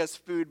giving us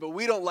food, but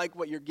we don't like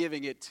what you're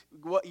giving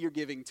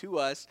to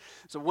us.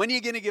 So when are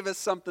you going to give us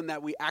something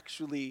that we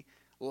actually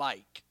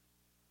like?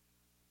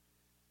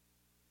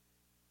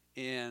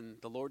 And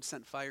the Lord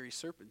sent fiery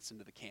serpents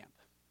into the camp.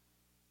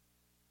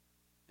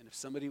 And if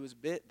somebody was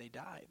bit, they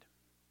died.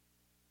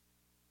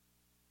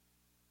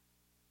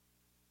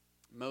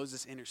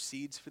 Moses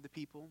intercedes for the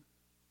people.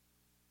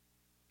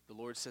 The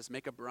Lord says,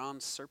 make a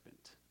bronze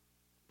serpent.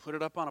 Put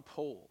it up on a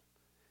pole.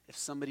 If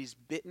somebody's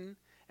bitten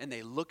and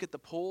they look at the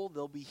pole,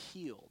 they'll be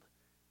healed.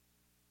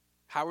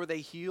 How are they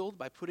healed?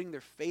 By putting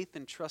their faith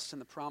and trust in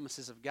the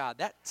promises of God.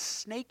 That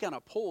snake on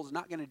a pole is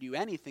not going to do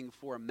anything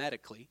for them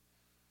medically.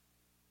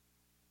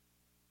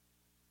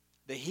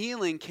 The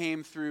healing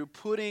came through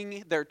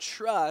putting their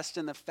trust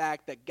in the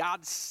fact that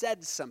God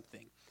said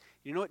something.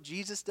 You know what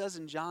Jesus does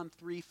in John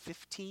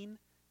 3:15?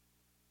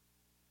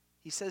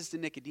 He says to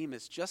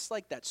Nicodemus, just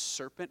like that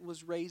serpent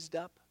was raised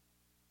up,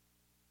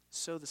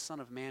 so the Son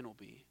of Man will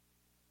be.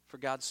 For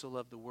God so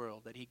loved the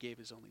world that he gave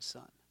his only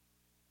Son.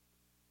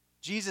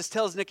 Jesus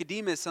tells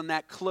Nicodemus on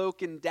that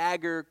cloak and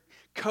dagger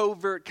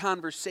covert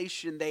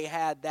conversation they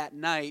had that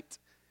night,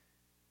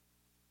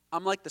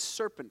 I'm like the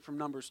serpent from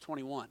Numbers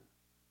 21.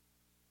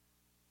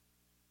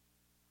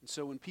 And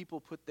so when people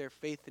put their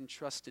faith and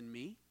trust in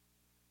me,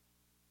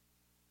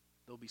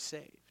 they'll be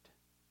saved.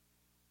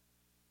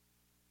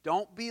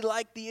 Don't be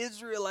like the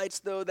Israelites,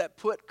 though, that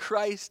put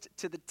Christ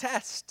to the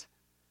test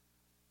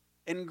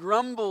and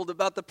grumbled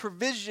about the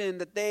provision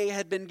that they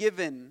had been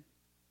given.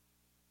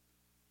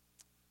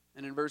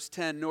 And in verse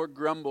 10, nor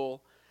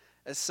grumble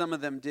as some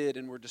of them did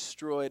and were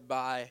destroyed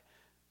by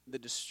the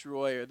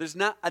destroyer. There's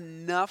not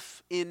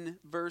enough in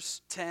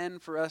verse 10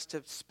 for us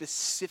to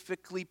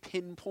specifically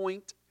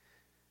pinpoint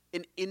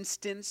an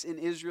instance in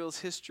Israel's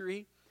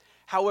history.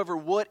 However,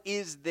 what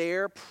is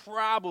there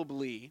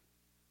probably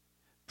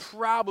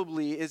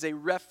is a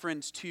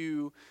reference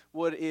to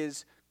what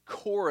is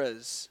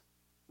Korah's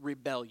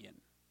rebellion.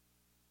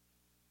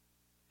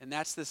 And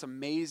that's this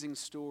amazing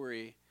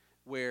story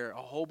where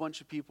a whole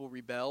bunch of people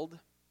rebelled.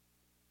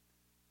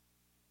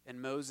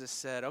 And Moses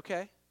said,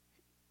 okay,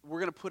 we're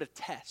going to put a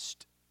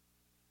test.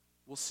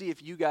 We'll see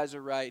if you guys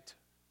are right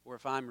or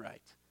if I'm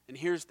right. And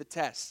here's the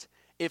test.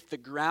 If the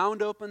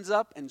ground opens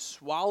up and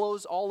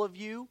swallows all of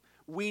you,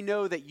 we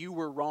know that you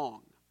were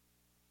wrong.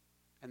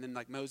 And then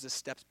Moses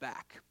steps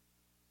back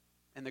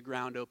and the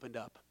ground opened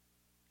up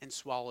and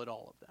swallowed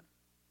all of them.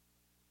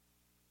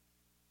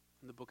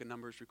 And the book of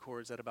Numbers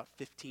records that about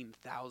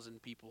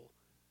 15,000 people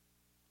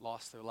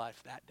lost their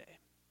life that day.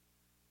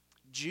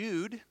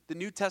 Jude, the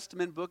New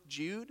Testament book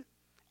Jude,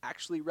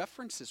 actually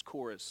references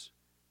Korah's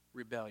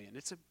rebellion.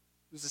 It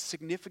was a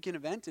significant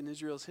event in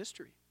Israel's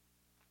history.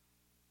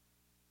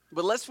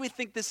 But lest we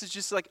think this is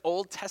just like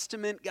Old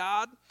Testament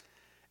God,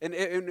 and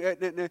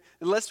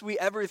unless we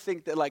ever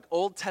think that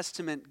Old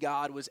Testament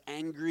God was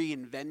angry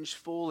and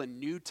vengeful and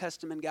New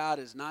Testament God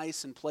is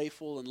nice and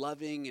playful and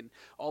loving and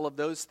all of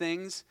those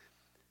things,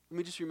 let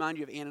me just remind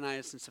you of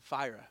Ananias and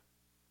Sapphira.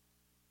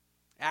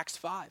 Acts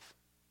 5.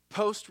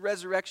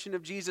 Post-resurrection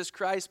of Jesus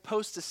Christ,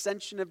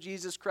 post-ascension of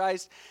Jesus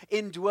Christ,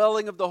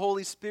 indwelling of the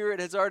Holy Spirit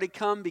has already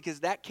come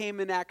because that came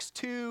in Acts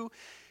 2.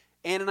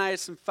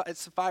 Ananias and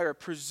Sapphira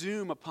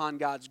presume upon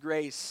God's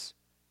grace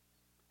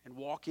and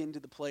walk into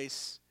the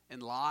place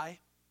and lie.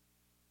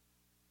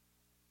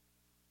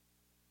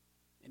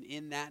 And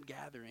in that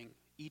gathering,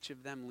 each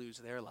of them lose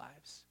their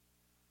lives.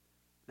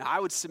 Now, I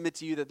would submit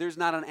to you that there's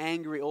not an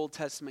angry Old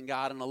Testament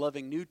God and a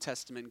loving New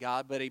Testament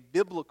God, but a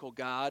biblical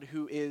God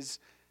who is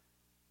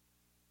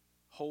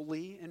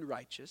holy and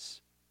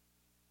righteous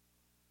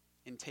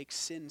and takes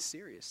sin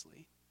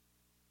seriously,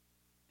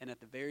 and at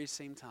the very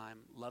same time,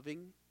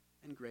 loving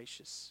and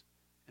gracious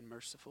and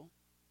merciful.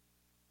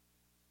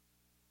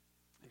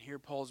 And here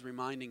Paul's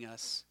reminding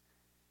us,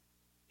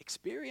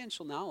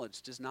 experiential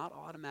knowledge does not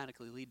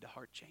automatically lead to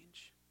heart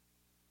change.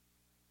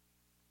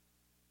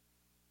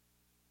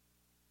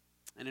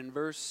 And in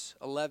verse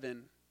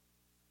 11,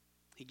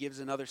 he gives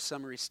another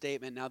summary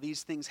statement. Now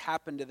these things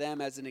happened to them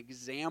as an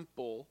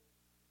example,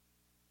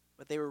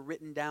 but they were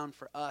written down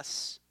for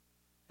us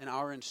and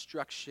our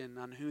instruction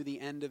on who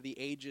the end of the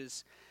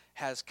ages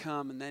has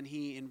come. And then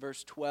he, in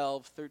verse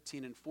 12,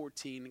 13, and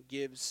 14,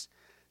 gives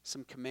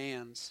some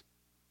commands.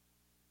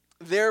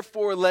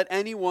 Therefore, let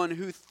anyone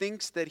who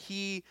thinks that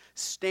he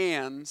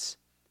stands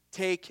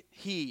take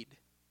heed,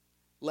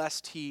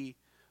 lest he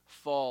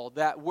fall.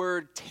 That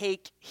word,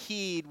 take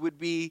heed, would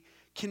be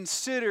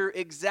consider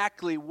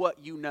exactly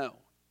what you know.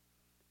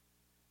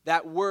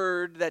 That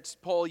word that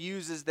Paul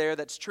uses there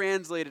that's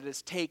translated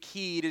as take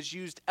heed is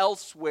used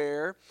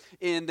elsewhere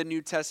in the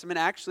New Testament,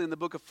 actually in the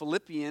book of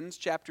Philippians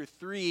chapter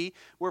 3,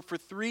 where for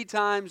 3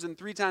 times and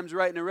 3 times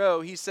right in a row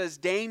he says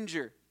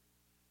danger,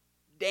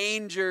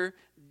 danger,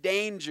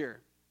 danger.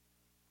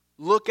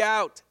 Look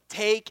out,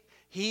 take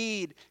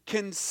heed,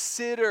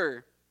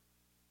 consider.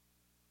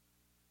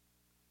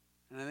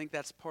 And I think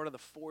that's part of the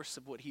force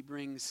of what he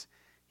brings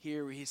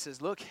here, where he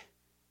says, look,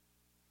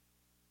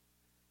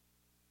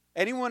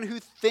 anyone who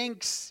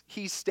thinks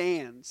he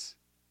stands,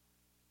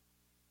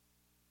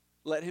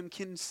 let him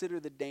consider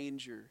the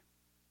danger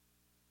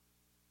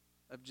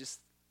of just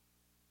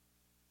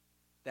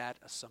that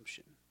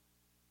assumption.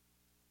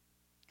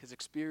 Because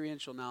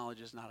experiential knowledge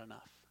is not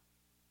enough.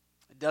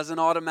 It doesn't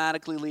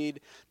automatically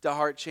lead to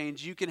heart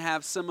change. You can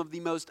have some of the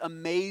most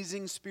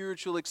amazing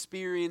spiritual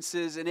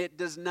experiences, and it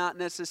does not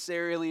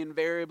necessarily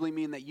invariably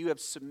mean that you have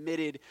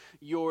submitted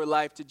your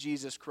life to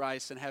Jesus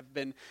Christ and have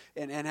been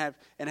and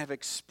have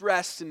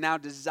expressed and now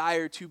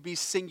desire to be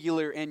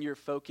singular in your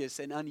focus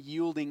and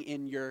unyielding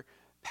in your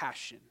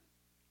passion.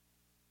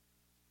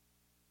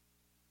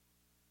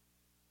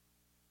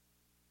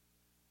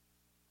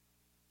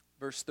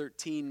 Verse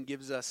 13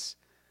 gives us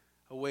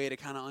a way to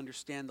kind of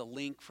understand the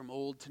link from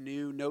old to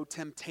new. No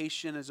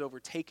temptation has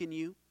overtaken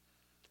you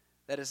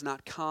that is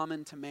not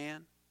common to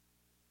man.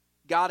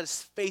 God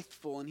is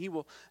faithful, and he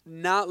will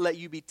not let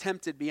you be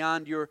tempted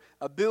beyond your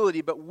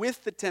ability, but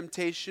with the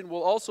temptation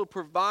will also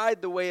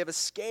provide the way of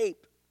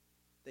escape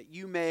that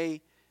you may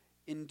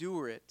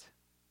endure it.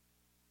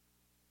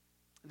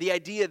 The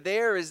idea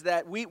there is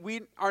that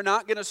we are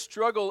not going to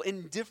struggle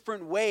in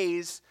different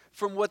ways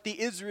from what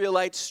the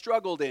Israelites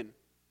struggled in.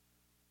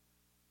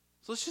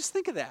 So let's just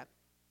think of that.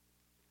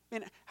 I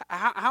mean,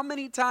 how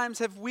many times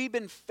have we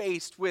been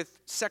faced with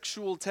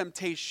sexual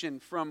temptation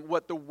from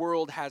what the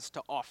world has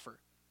to offer?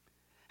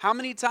 How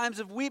many times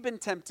have we been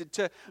tempted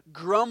to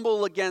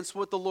grumble against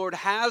what the Lord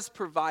has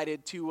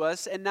provided to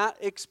us and not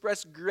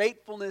express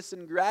gratefulness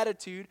and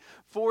gratitude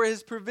for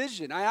his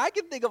provision? I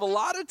can think of a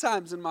lot of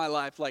times in my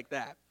life like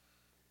that.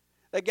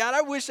 That, God,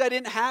 I wish I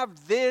didn't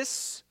have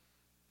this.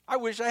 I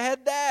wish I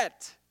had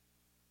that.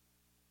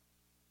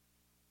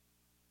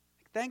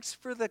 Thanks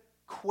for the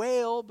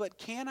quail, but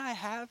can I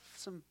have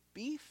some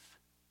beef?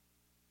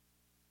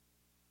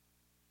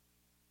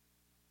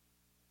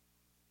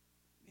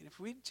 And if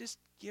we just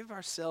give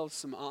ourselves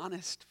some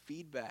honest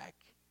feedback,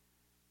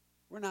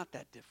 we're not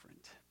that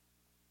different.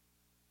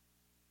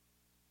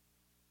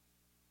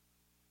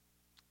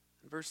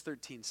 And verse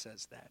 13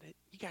 says that.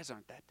 You guys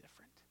aren't that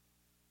different.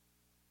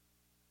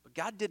 But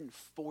God didn't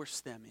force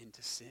them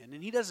into sin,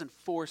 and he doesn't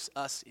force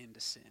us into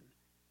sin.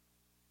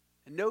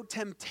 And no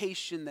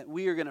temptation that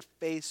we are going to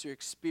face or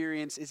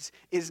experience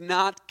is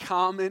not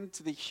common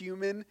to the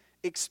human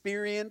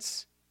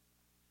experience.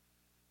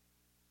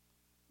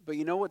 But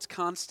you know what's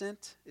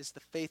constant is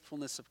the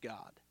faithfulness of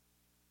God.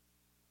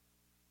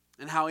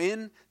 And how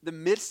in the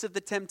midst of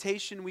the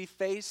temptation we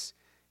face,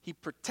 he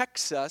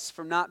protects us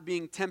from not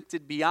being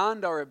tempted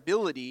beyond our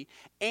ability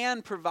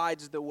and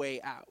provides the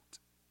way out.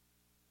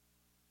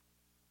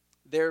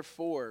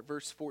 Therefore,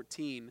 verse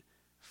 14,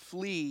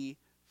 flee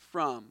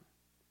from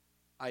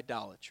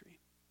idolatry.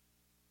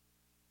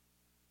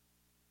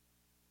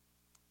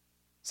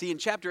 See, in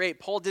chapter 8,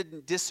 Paul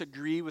didn't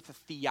disagree with the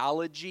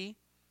theology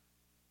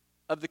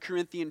of the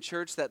Corinthian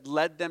church that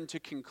led them to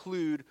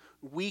conclude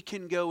we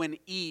can go and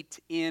eat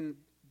in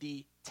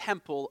the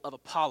temple of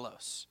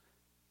Apollos.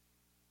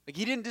 Like,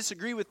 he didn't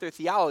disagree with their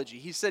theology.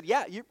 He said,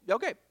 yeah,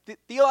 okay,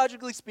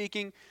 theologically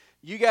speaking,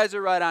 you guys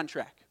are right on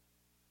track.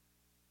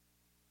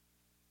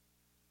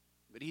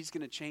 But he's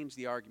going to change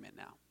the argument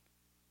now.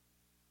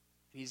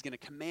 He's going to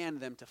command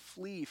them to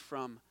flee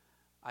from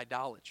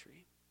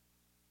idolatry.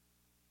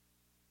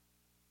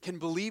 Should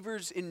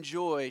believers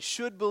enjoy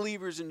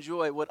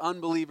what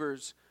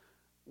unbelievers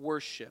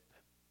worship?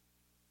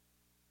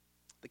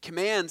 The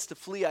commands to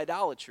flee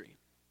idolatry.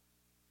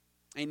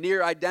 A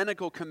near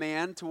identical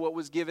command to what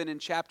was given in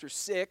chapter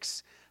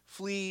 6,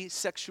 flee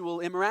sexual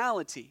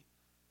immorality.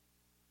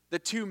 The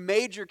two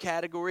major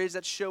categories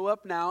that show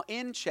up now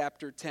in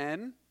chapter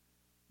 10.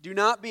 Do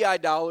not be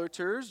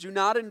idolaters. Do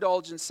not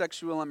indulge in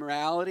sexual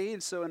immorality.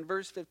 And so in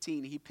verse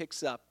 15, he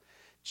picks up,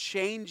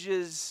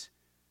 changes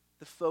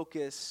the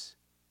focus,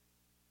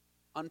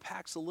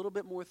 unpacks a little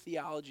bit more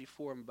theology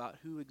for him about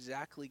who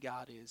exactly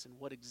God is and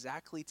what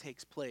exactly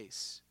takes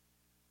place.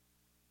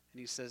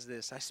 And he says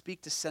this, I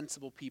speak to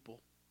sensible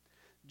people.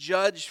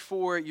 Judge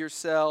for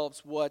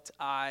yourselves what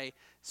I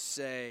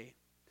say.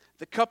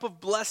 The cup of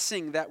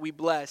blessing that we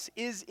bless,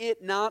 is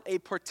it not a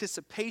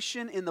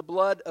participation in the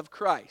blood of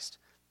Christ?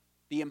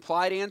 The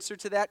implied answer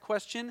to that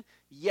question,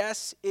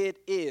 yes, it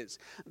is.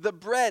 The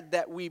bread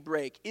that we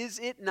break, is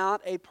it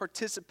not a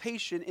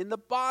participation in the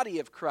body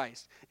of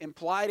Christ?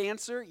 Implied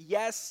answer,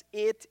 yes,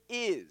 it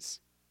is.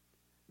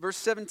 Verse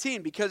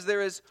 17, because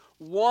there is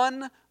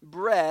one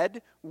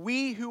bread,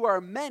 we who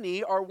are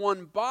many are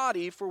one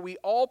body, for we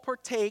all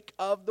partake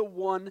of the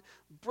one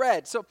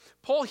bread. So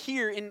Paul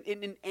here,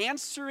 in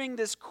answering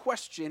this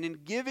question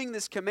and giving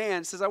this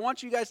command, says, I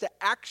want you guys to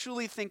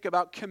actually think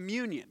about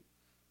communion.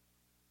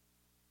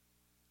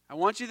 I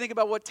want you to think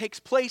about what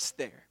takes place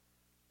there.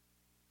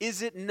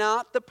 Is it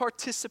not the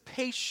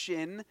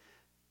participation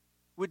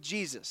with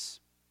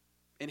Jesus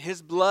in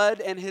his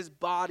blood and his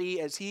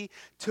body as he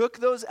took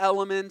those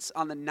elements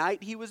on the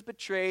night he was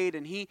betrayed,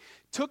 and he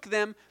took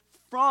them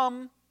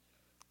from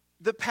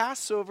the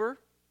Passover?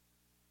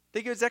 I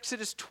think it was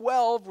Exodus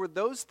 12 where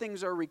those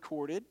things are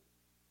recorded.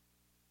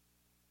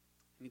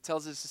 And he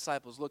tells his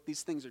disciples, look,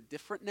 these things are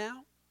different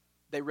now.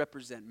 They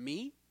represent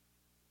me.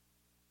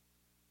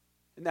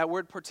 And that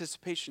word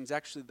participation is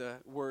actually the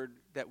word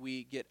that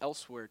we get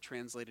elsewhere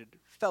translated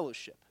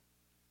fellowship.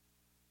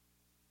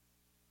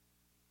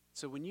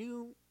 So when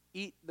you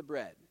eat the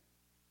bread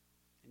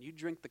and you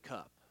drink the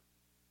cup,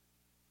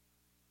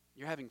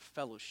 you're having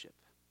fellowship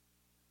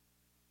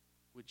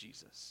with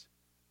Jesus.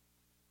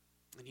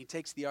 And he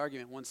takes the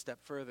argument one step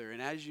further.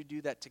 And as you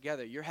do that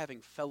together, you're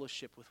having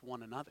fellowship with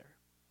one another.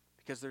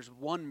 Because there's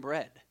one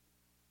bread.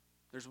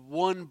 There's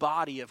one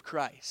body of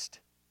Christ.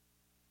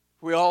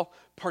 We all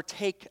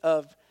partake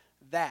of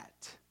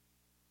that.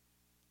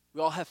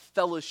 We all have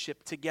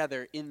fellowship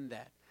together in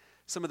that.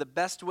 Some of the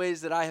best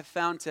ways that I have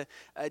found to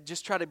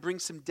just try to bring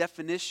some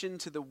definition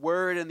to the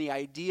word and the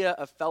idea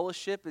of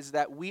fellowship is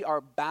that we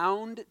are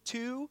bound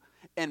to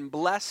and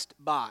blessed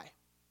by.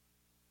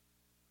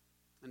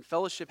 And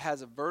fellowship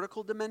has a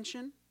vertical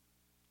dimension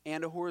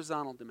and a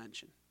horizontal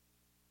dimension.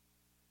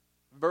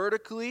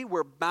 Vertically,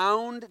 we're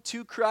bound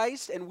to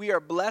Christ and we are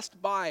blessed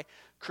by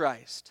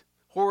Christ.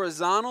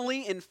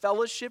 Horizontally, in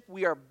fellowship,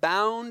 we are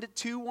bound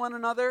to one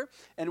another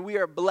and we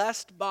are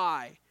blessed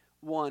by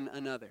one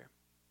another.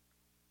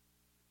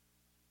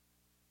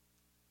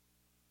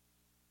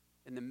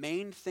 And the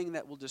main thing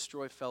that will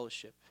destroy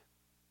fellowship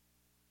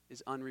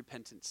is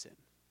unrepentant sin.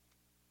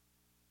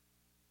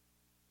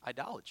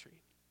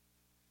 Idolatry,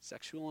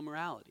 sexual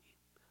immorality,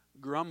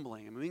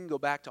 grumbling. I mean, we can go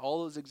back to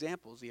all those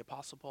examples the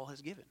Apostle Paul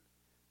has given.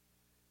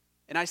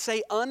 And I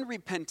say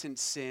unrepentant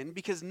sin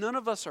because none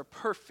of us are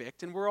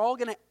perfect and we're all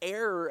going to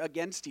err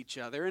against each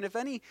other. And if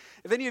any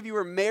of you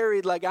are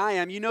married like I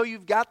am, you know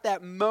you've got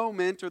that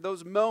moment or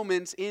those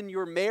moments in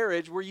your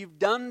marriage where you've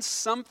done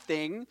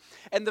something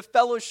and the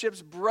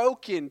fellowship's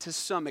broken to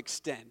some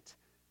extent.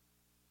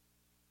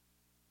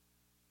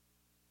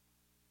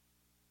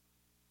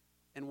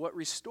 And what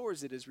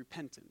restores it is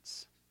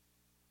repentance.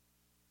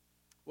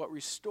 What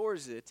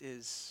restores it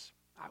is,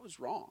 I was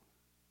wrong.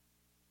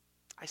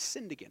 I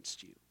sinned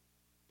against you.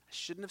 I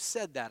shouldn't have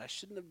said that. I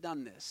shouldn't have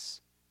done this.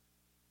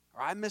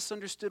 Or I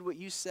misunderstood what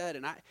you said.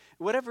 And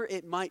whatever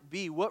it might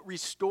be, what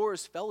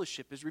restores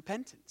fellowship is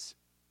repentance.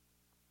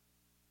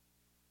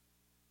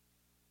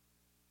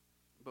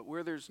 But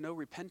where there's no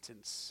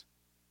repentance,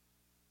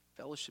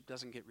 fellowship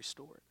doesn't get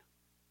restored.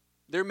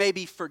 There may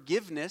be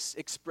forgiveness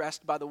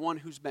expressed by the one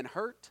who's been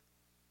hurt,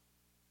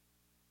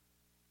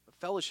 but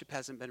fellowship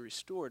hasn't been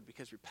restored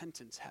because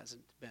repentance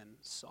hasn't been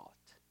sought.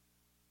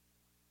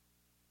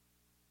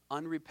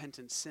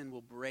 Unrepentant sin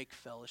will break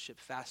fellowship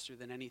faster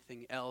than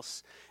anything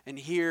else. And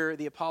here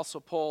the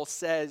Apostle Paul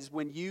says,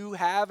 when you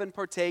have and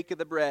partake of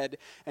the bread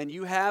and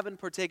you have and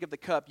partake of the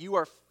cup, you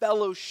are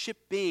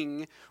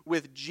fellowshipping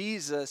with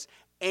Jesus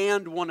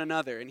and one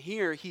another. And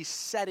here he's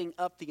setting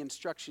up the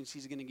instructions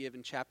he's going to give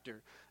in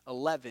chapter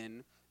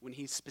 11 when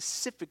he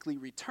specifically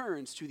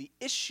returns to the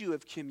issue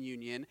of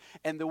communion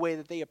and the way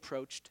that they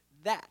approached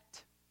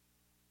that.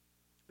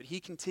 But he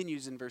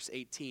continues in verse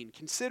 18.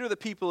 Consider the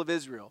people of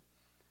Israel.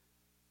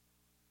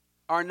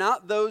 Are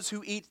not those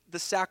who eat the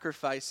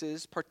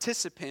sacrifices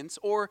participants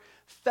or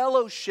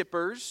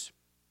fellowshippers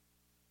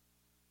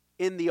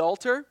in the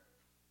altar?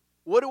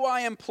 What do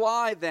I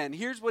imply then?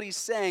 Here's what he's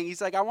saying. He's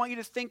like, I want you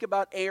to think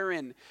about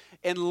Aaron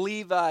and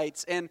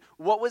Levites and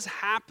what was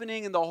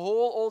happening in the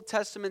whole Old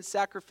Testament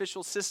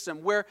sacrificial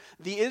system where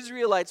the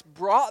Israelites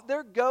brought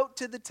their goat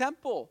to the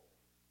temple.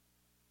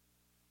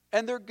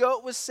 And their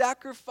goat was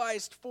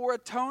sacrificed for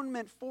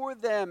atonement for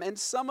them. And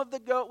some of the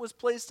goat was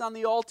placed on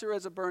the altar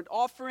as a burnt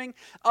offering.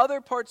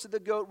 Other parts of the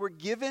goat were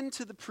given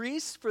to the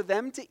priests for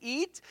them to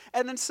eat.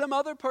 And then some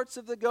other parts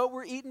of the goat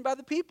were eaten by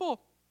the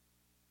people.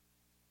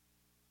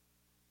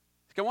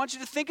 I want you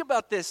to think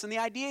about this. And the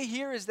idea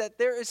here is that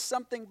there is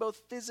something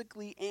both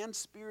physically and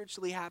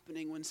spiritually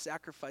happening when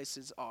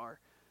sacrifices are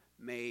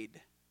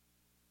made.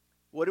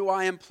 What do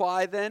I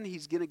imply then?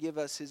 He's going to give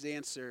us his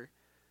answer.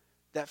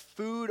 That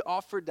food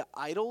offered to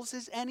idols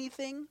is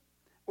anything?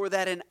 Or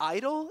that an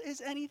idol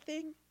is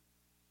anything?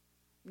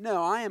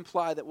 No, I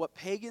imply that what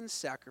pagans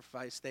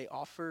sacrifice, they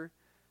offer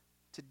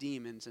to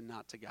demons and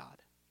not to God.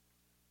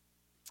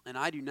 And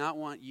I do not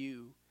want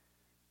you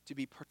to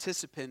be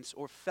participants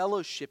or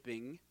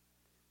fellowshipping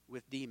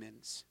with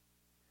demons.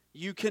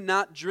 You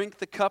cannot drink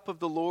the cup of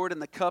the Lord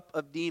and the cup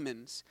of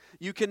demons.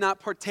 You cannot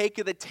partake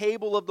of the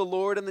table of the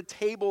Lord and the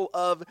table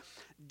of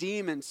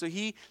demons. So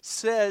he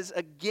says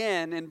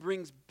again and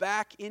brings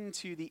back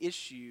into the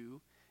issue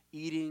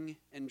eating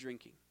and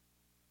drinking.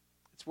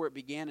 It's where it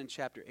began in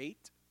chapter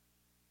 8.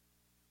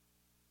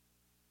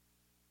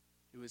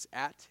 It was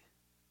at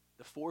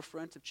the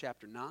forefront of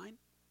chapter 9.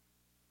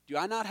 Do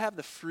I not have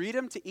the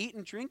freedom to eat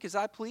and drink as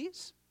I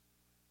please?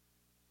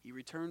 He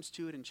returns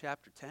to it in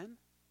chapter 10.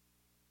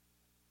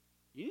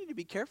 You need to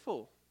be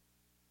careful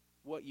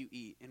what you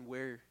eat and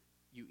where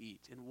you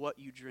eat and what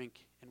you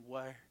drink and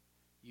where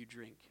you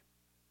drink.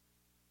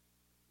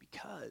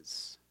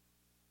 Because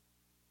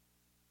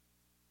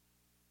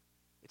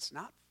it's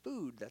not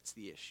food that's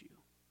the issue.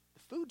 The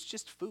food's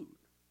just food.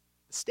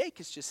 The steak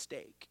is just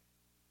steak.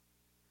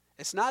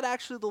 It's not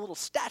actually the little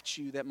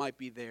statue that might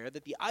be there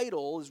that the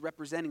idol is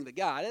representing the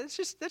god. That's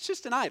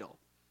just an idol.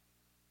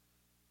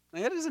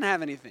 Like, that doesn't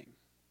have anything.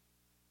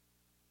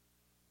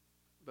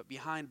 But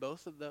behind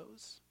both of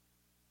those,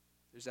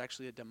 there's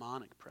actually a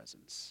demonic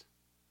presence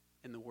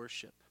in the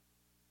worship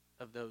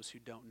of those who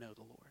don't know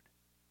the Lord.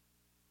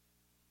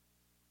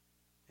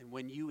 And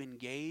when you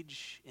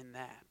engage in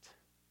that,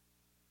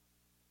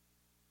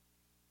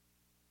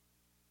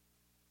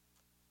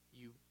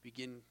 you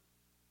begin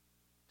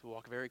to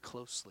walk very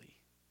closely,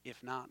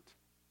 if not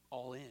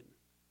all in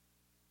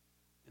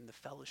the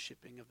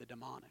fellowshipping of the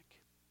demonic.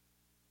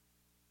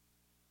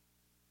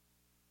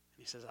 And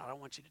he says, I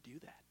don't want you to do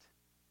that.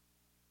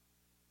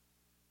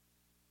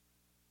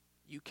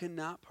 You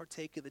cannot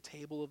partake of the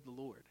table of the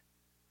Lord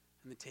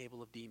and the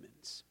table of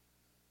demons.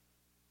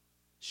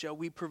 Shall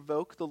we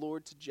provoke the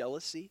Lord to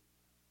jealousy?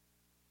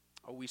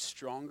 Are we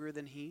stronger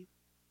than he?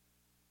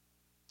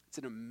 It's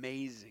an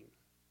amazing,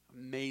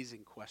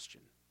 amazing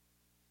question.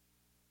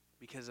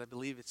 Because I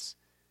believe it's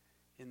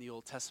in the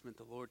Old Testament,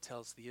 the Lord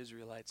tells the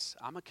Israelites,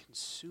 I'm a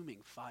consuming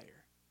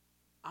fire.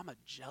 I'm a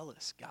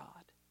jealous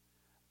God.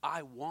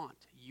 I want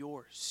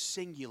your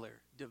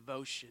singular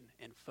devotion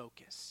and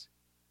focus.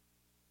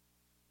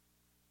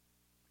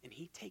 And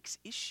he takes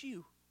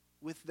issue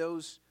with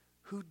those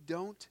who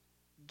don't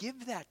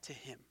give that to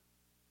him.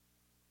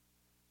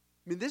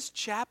 I mean, this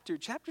chapter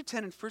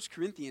 10 in 1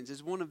 Corinthians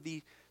is one of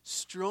the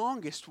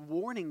strongest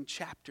warning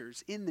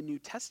chapters in the New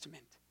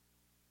Testament.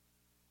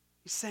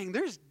 He's saying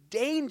there's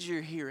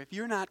danger here if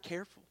you're not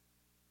careful.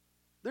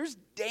 There's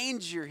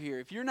danger here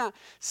if you're not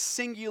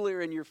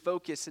singular in your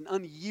focus and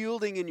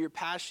unyielding in your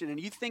passion, and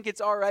you think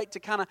it's all right to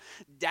kind of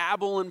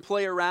dabble and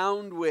play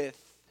around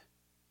with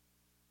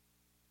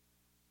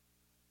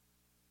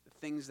the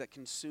things that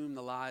consume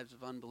the lives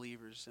of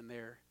unbelievers and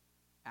their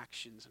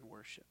actions and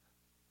worship.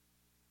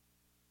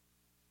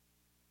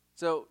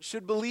 So,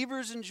 should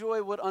believers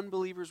enjoy what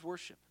unbelievers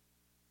worship?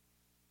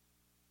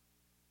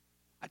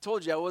 I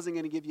told you I wasn't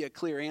going to give you a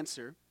clear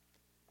answer.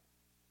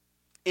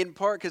 In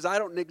part because I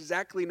don't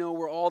exactly know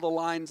where all the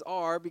lines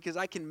are, because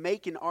I can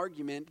make an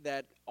argument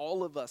that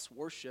all of us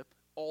worship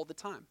all the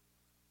time.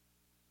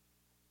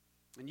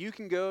 And you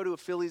can go to a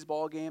Phillies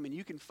ball game and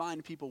you can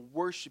find people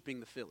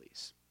worshiping the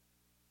Phillies.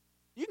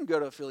 You can go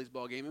to a Phillies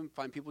ball game and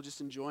find people just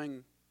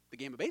enjoying the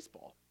game of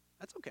baseball.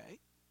 That's okay.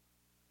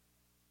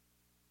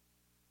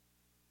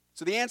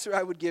 So the answer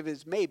I would give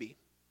is maybe.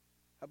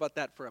 How about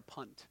that for a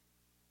punt?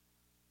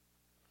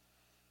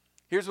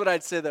 Here's what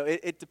I'd say, though.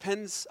 It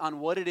depends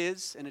on what it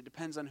is, and it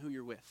depends on who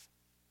you're with.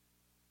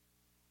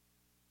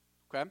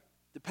 Okay?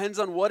 Depends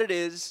on what it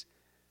is.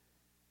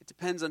 It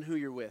depends on who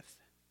you're with.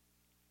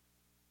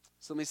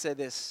 So let me say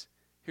this.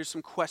 Here's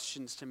some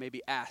questions to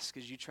maybe ask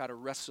as you try to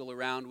wrestle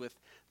around with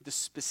the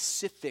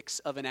specifics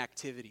of an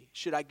activity.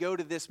 Should I go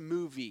to this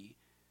movie?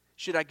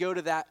 Should I go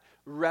to that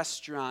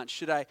restaurant?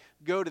 Should I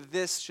go to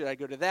this? Should I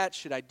go to that?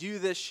 Should I do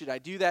this? Should I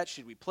do that?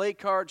 Should we play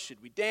cards?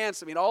 Should we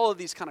dance? I mean, all of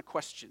these kind of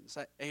questions.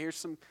 Here's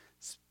some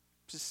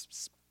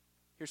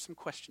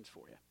questions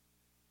for you.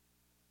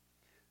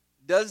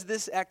 Does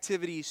this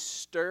activity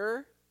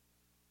stir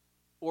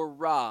or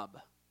rob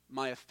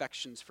my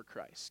affections for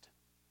Christ?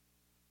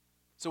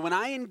 So when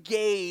I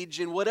engage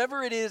in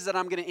whatever it is that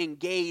I'm going to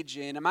engage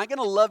in, am I going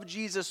to love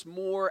Jesus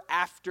more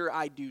after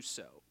I do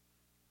so?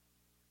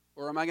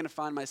 Or am I going to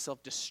find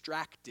myself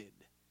distracted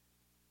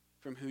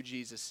from who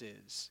Jesus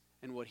is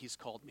and what he's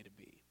called me to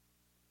be?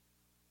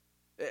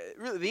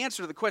 Really, the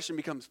answer to the question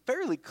becomes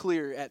fairly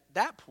clear at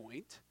that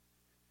point.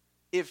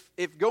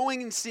 If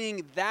going and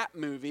seeing that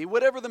movie,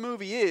 whatever the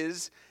movie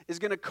is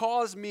going to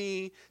cause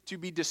me to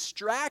be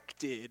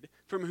distracted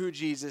from who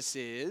Jesus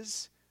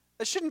is,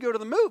 I shouldn't go to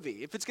the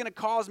movie. If it's going to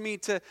cause me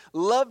to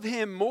love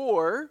him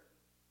more,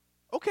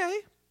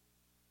 okay.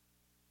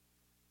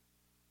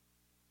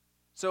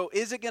 So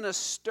is it going to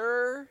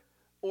stir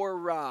or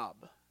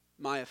rob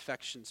my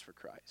affections for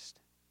Christ?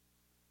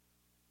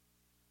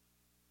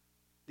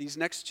 These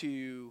next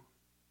two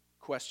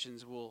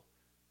questions we'll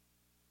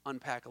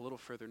unpack a little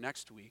further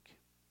next week,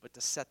 but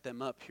to set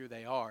them up, here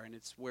they are, and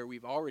it's where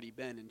we've already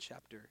been in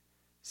chapter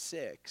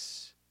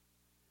 6.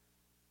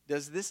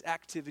 Does this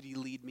activity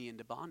lead me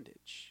into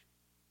bondage?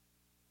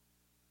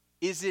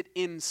 Is it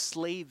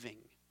enslaving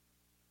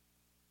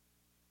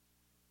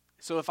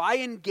So if I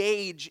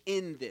engage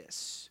in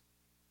this,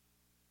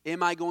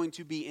 am I going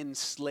to be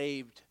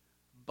enslaved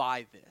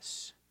by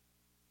this?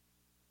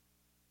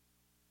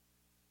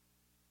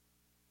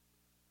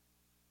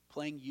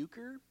 Playing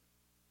euchre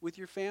with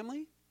your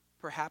family?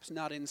 Perhaps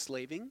not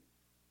enslaving.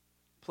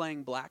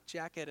 Playing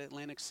blackjack at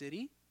Atlantic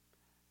City?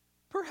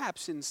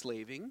 Perhaps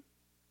enslaving.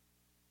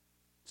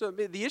 So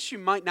the issue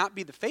might not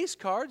be the face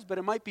cards, but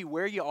it might be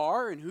where you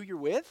are and who you're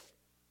with.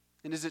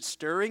 And is it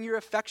stirring your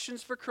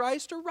affections for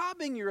Christ or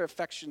robbing your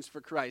affections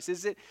for Christ?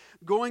 Is it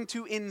going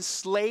to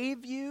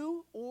enslave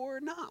you or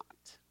not?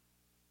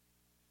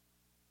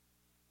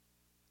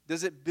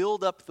 Does it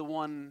build up the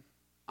one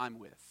I'm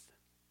with?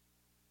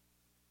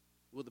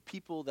 Will the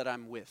people that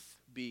I'm with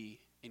be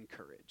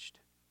encouraged?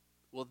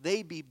 Will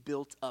they be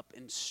built up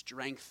and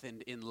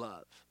strengthened in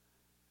love?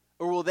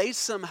 Or will they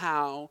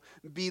somehow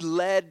be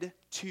led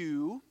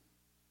to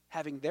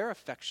having their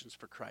affections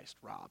for Christ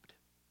robbed?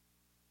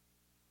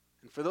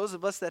 And for those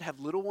of us that have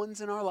little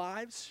ones in our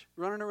lives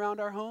running around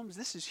our homes,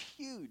 this is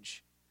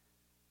huge.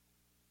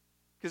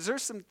 Because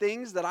there's some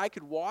things that I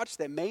could watch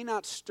that may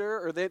not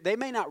stir, or they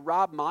may not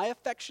rob my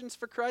affections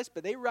for Christ,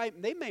 but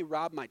they may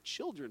rob my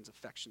children's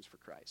affections for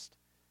Christ.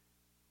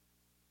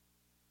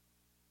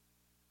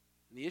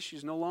 And the issue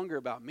is no longer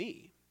about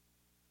me.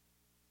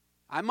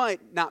 I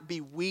might not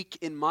be weak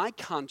in my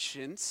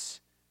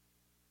conscience,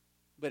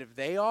 but if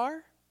they are,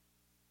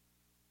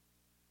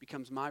 it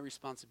becomes my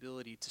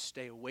responsibility to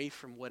stay away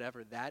from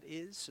whatever that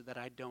is so that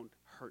I don't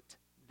hurt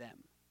them.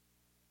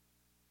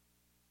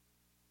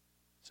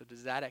 So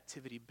does that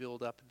activity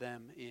build up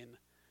them in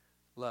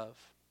love?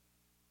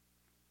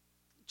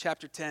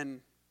 Chapter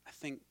 10, I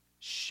think,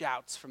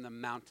 shouts from the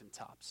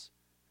mountaintops.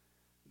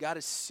 God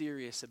is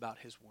serious about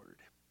his word.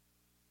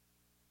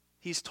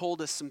 He's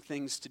told us some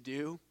things to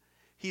do.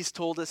 He's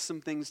told us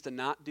some things to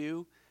not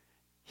do.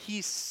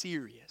 He's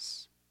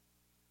serious.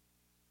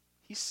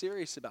 He's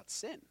serious about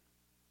sin.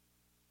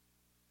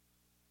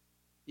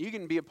 You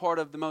can be a part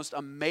of the most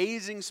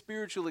amazing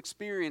spiritual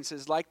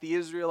experiences like the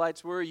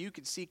Israelites were. You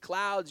could see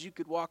clouds. You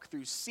could walk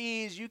through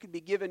seas. You could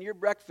be given your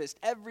breakfast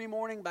every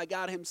morning by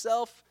God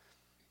himself.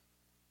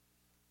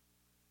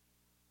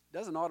 It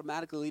doesn't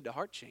automatically lead to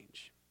heart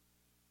change.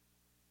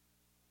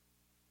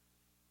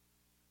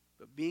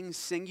 But being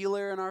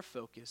singular in our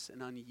focus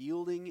and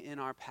unyielding in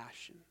our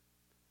passion,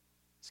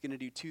 it's going to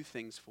do two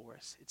things for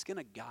us. It's going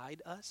to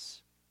guide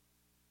us.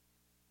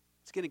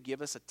 It's going to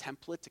give us a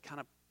template to kind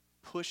of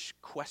push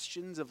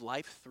questions of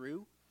life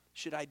through.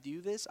 Should I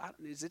do this?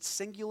 Is it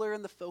singular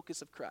in the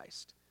focus of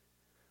Christ?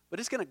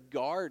 But it's going to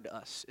guard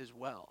us as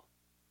well.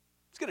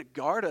 It's going to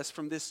guard us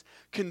from this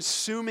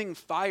consuming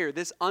fire,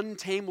 this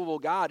untamable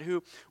God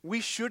who we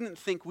shouldn't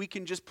think we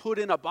can just put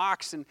in a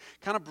box and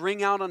kind of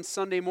bring out on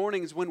Sunday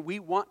mornings when we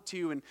want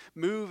to and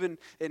move and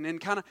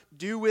kind of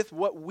do with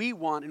what we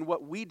want and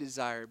what we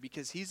desire,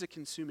 because he's a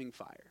consuming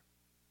fire.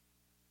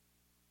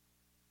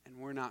 And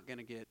we're not going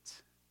to get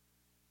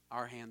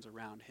our hands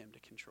around him to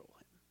control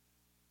him.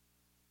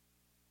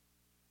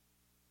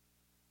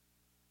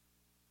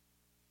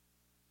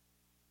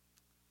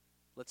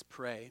 Let's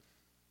pray.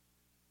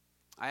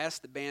 I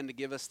asked the band to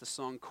give us the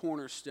song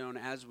Cornerstone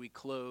as we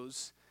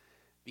close.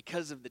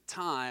 Because of the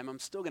time, I'm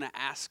still going to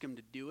ask them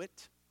to do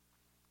it,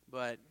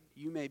 but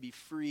you may be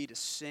free to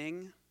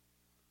sing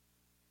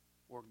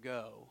or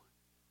go.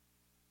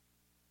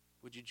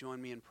 Would you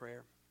join me in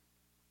prayer?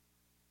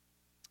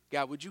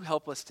 God, would you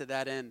help us to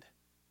that end,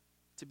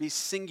 to be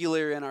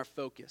singular in our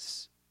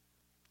focus,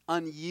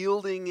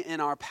 unyielding in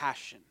our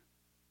passion?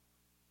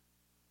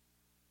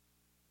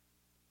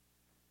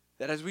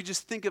 That as we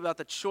just think about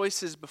the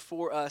choices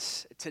before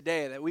us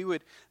today, that we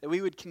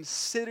would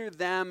consider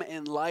them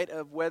in light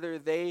of whether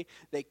they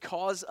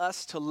cause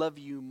us to love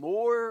you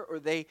more or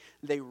they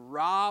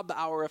rob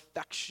our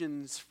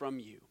affections from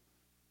you.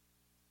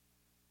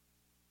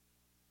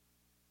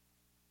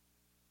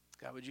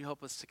 God, would you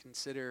help us to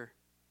consider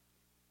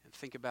and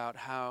think about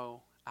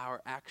how our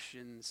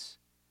actions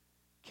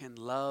can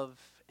love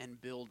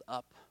and build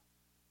up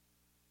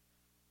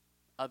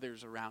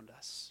others around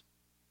us?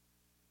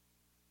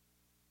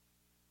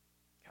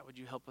 God, would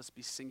you help us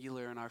be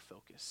singular in our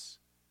focus,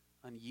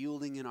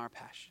 unyielding in our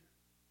passion?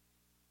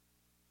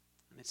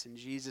 And it's in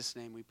Jesus'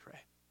 name we pray.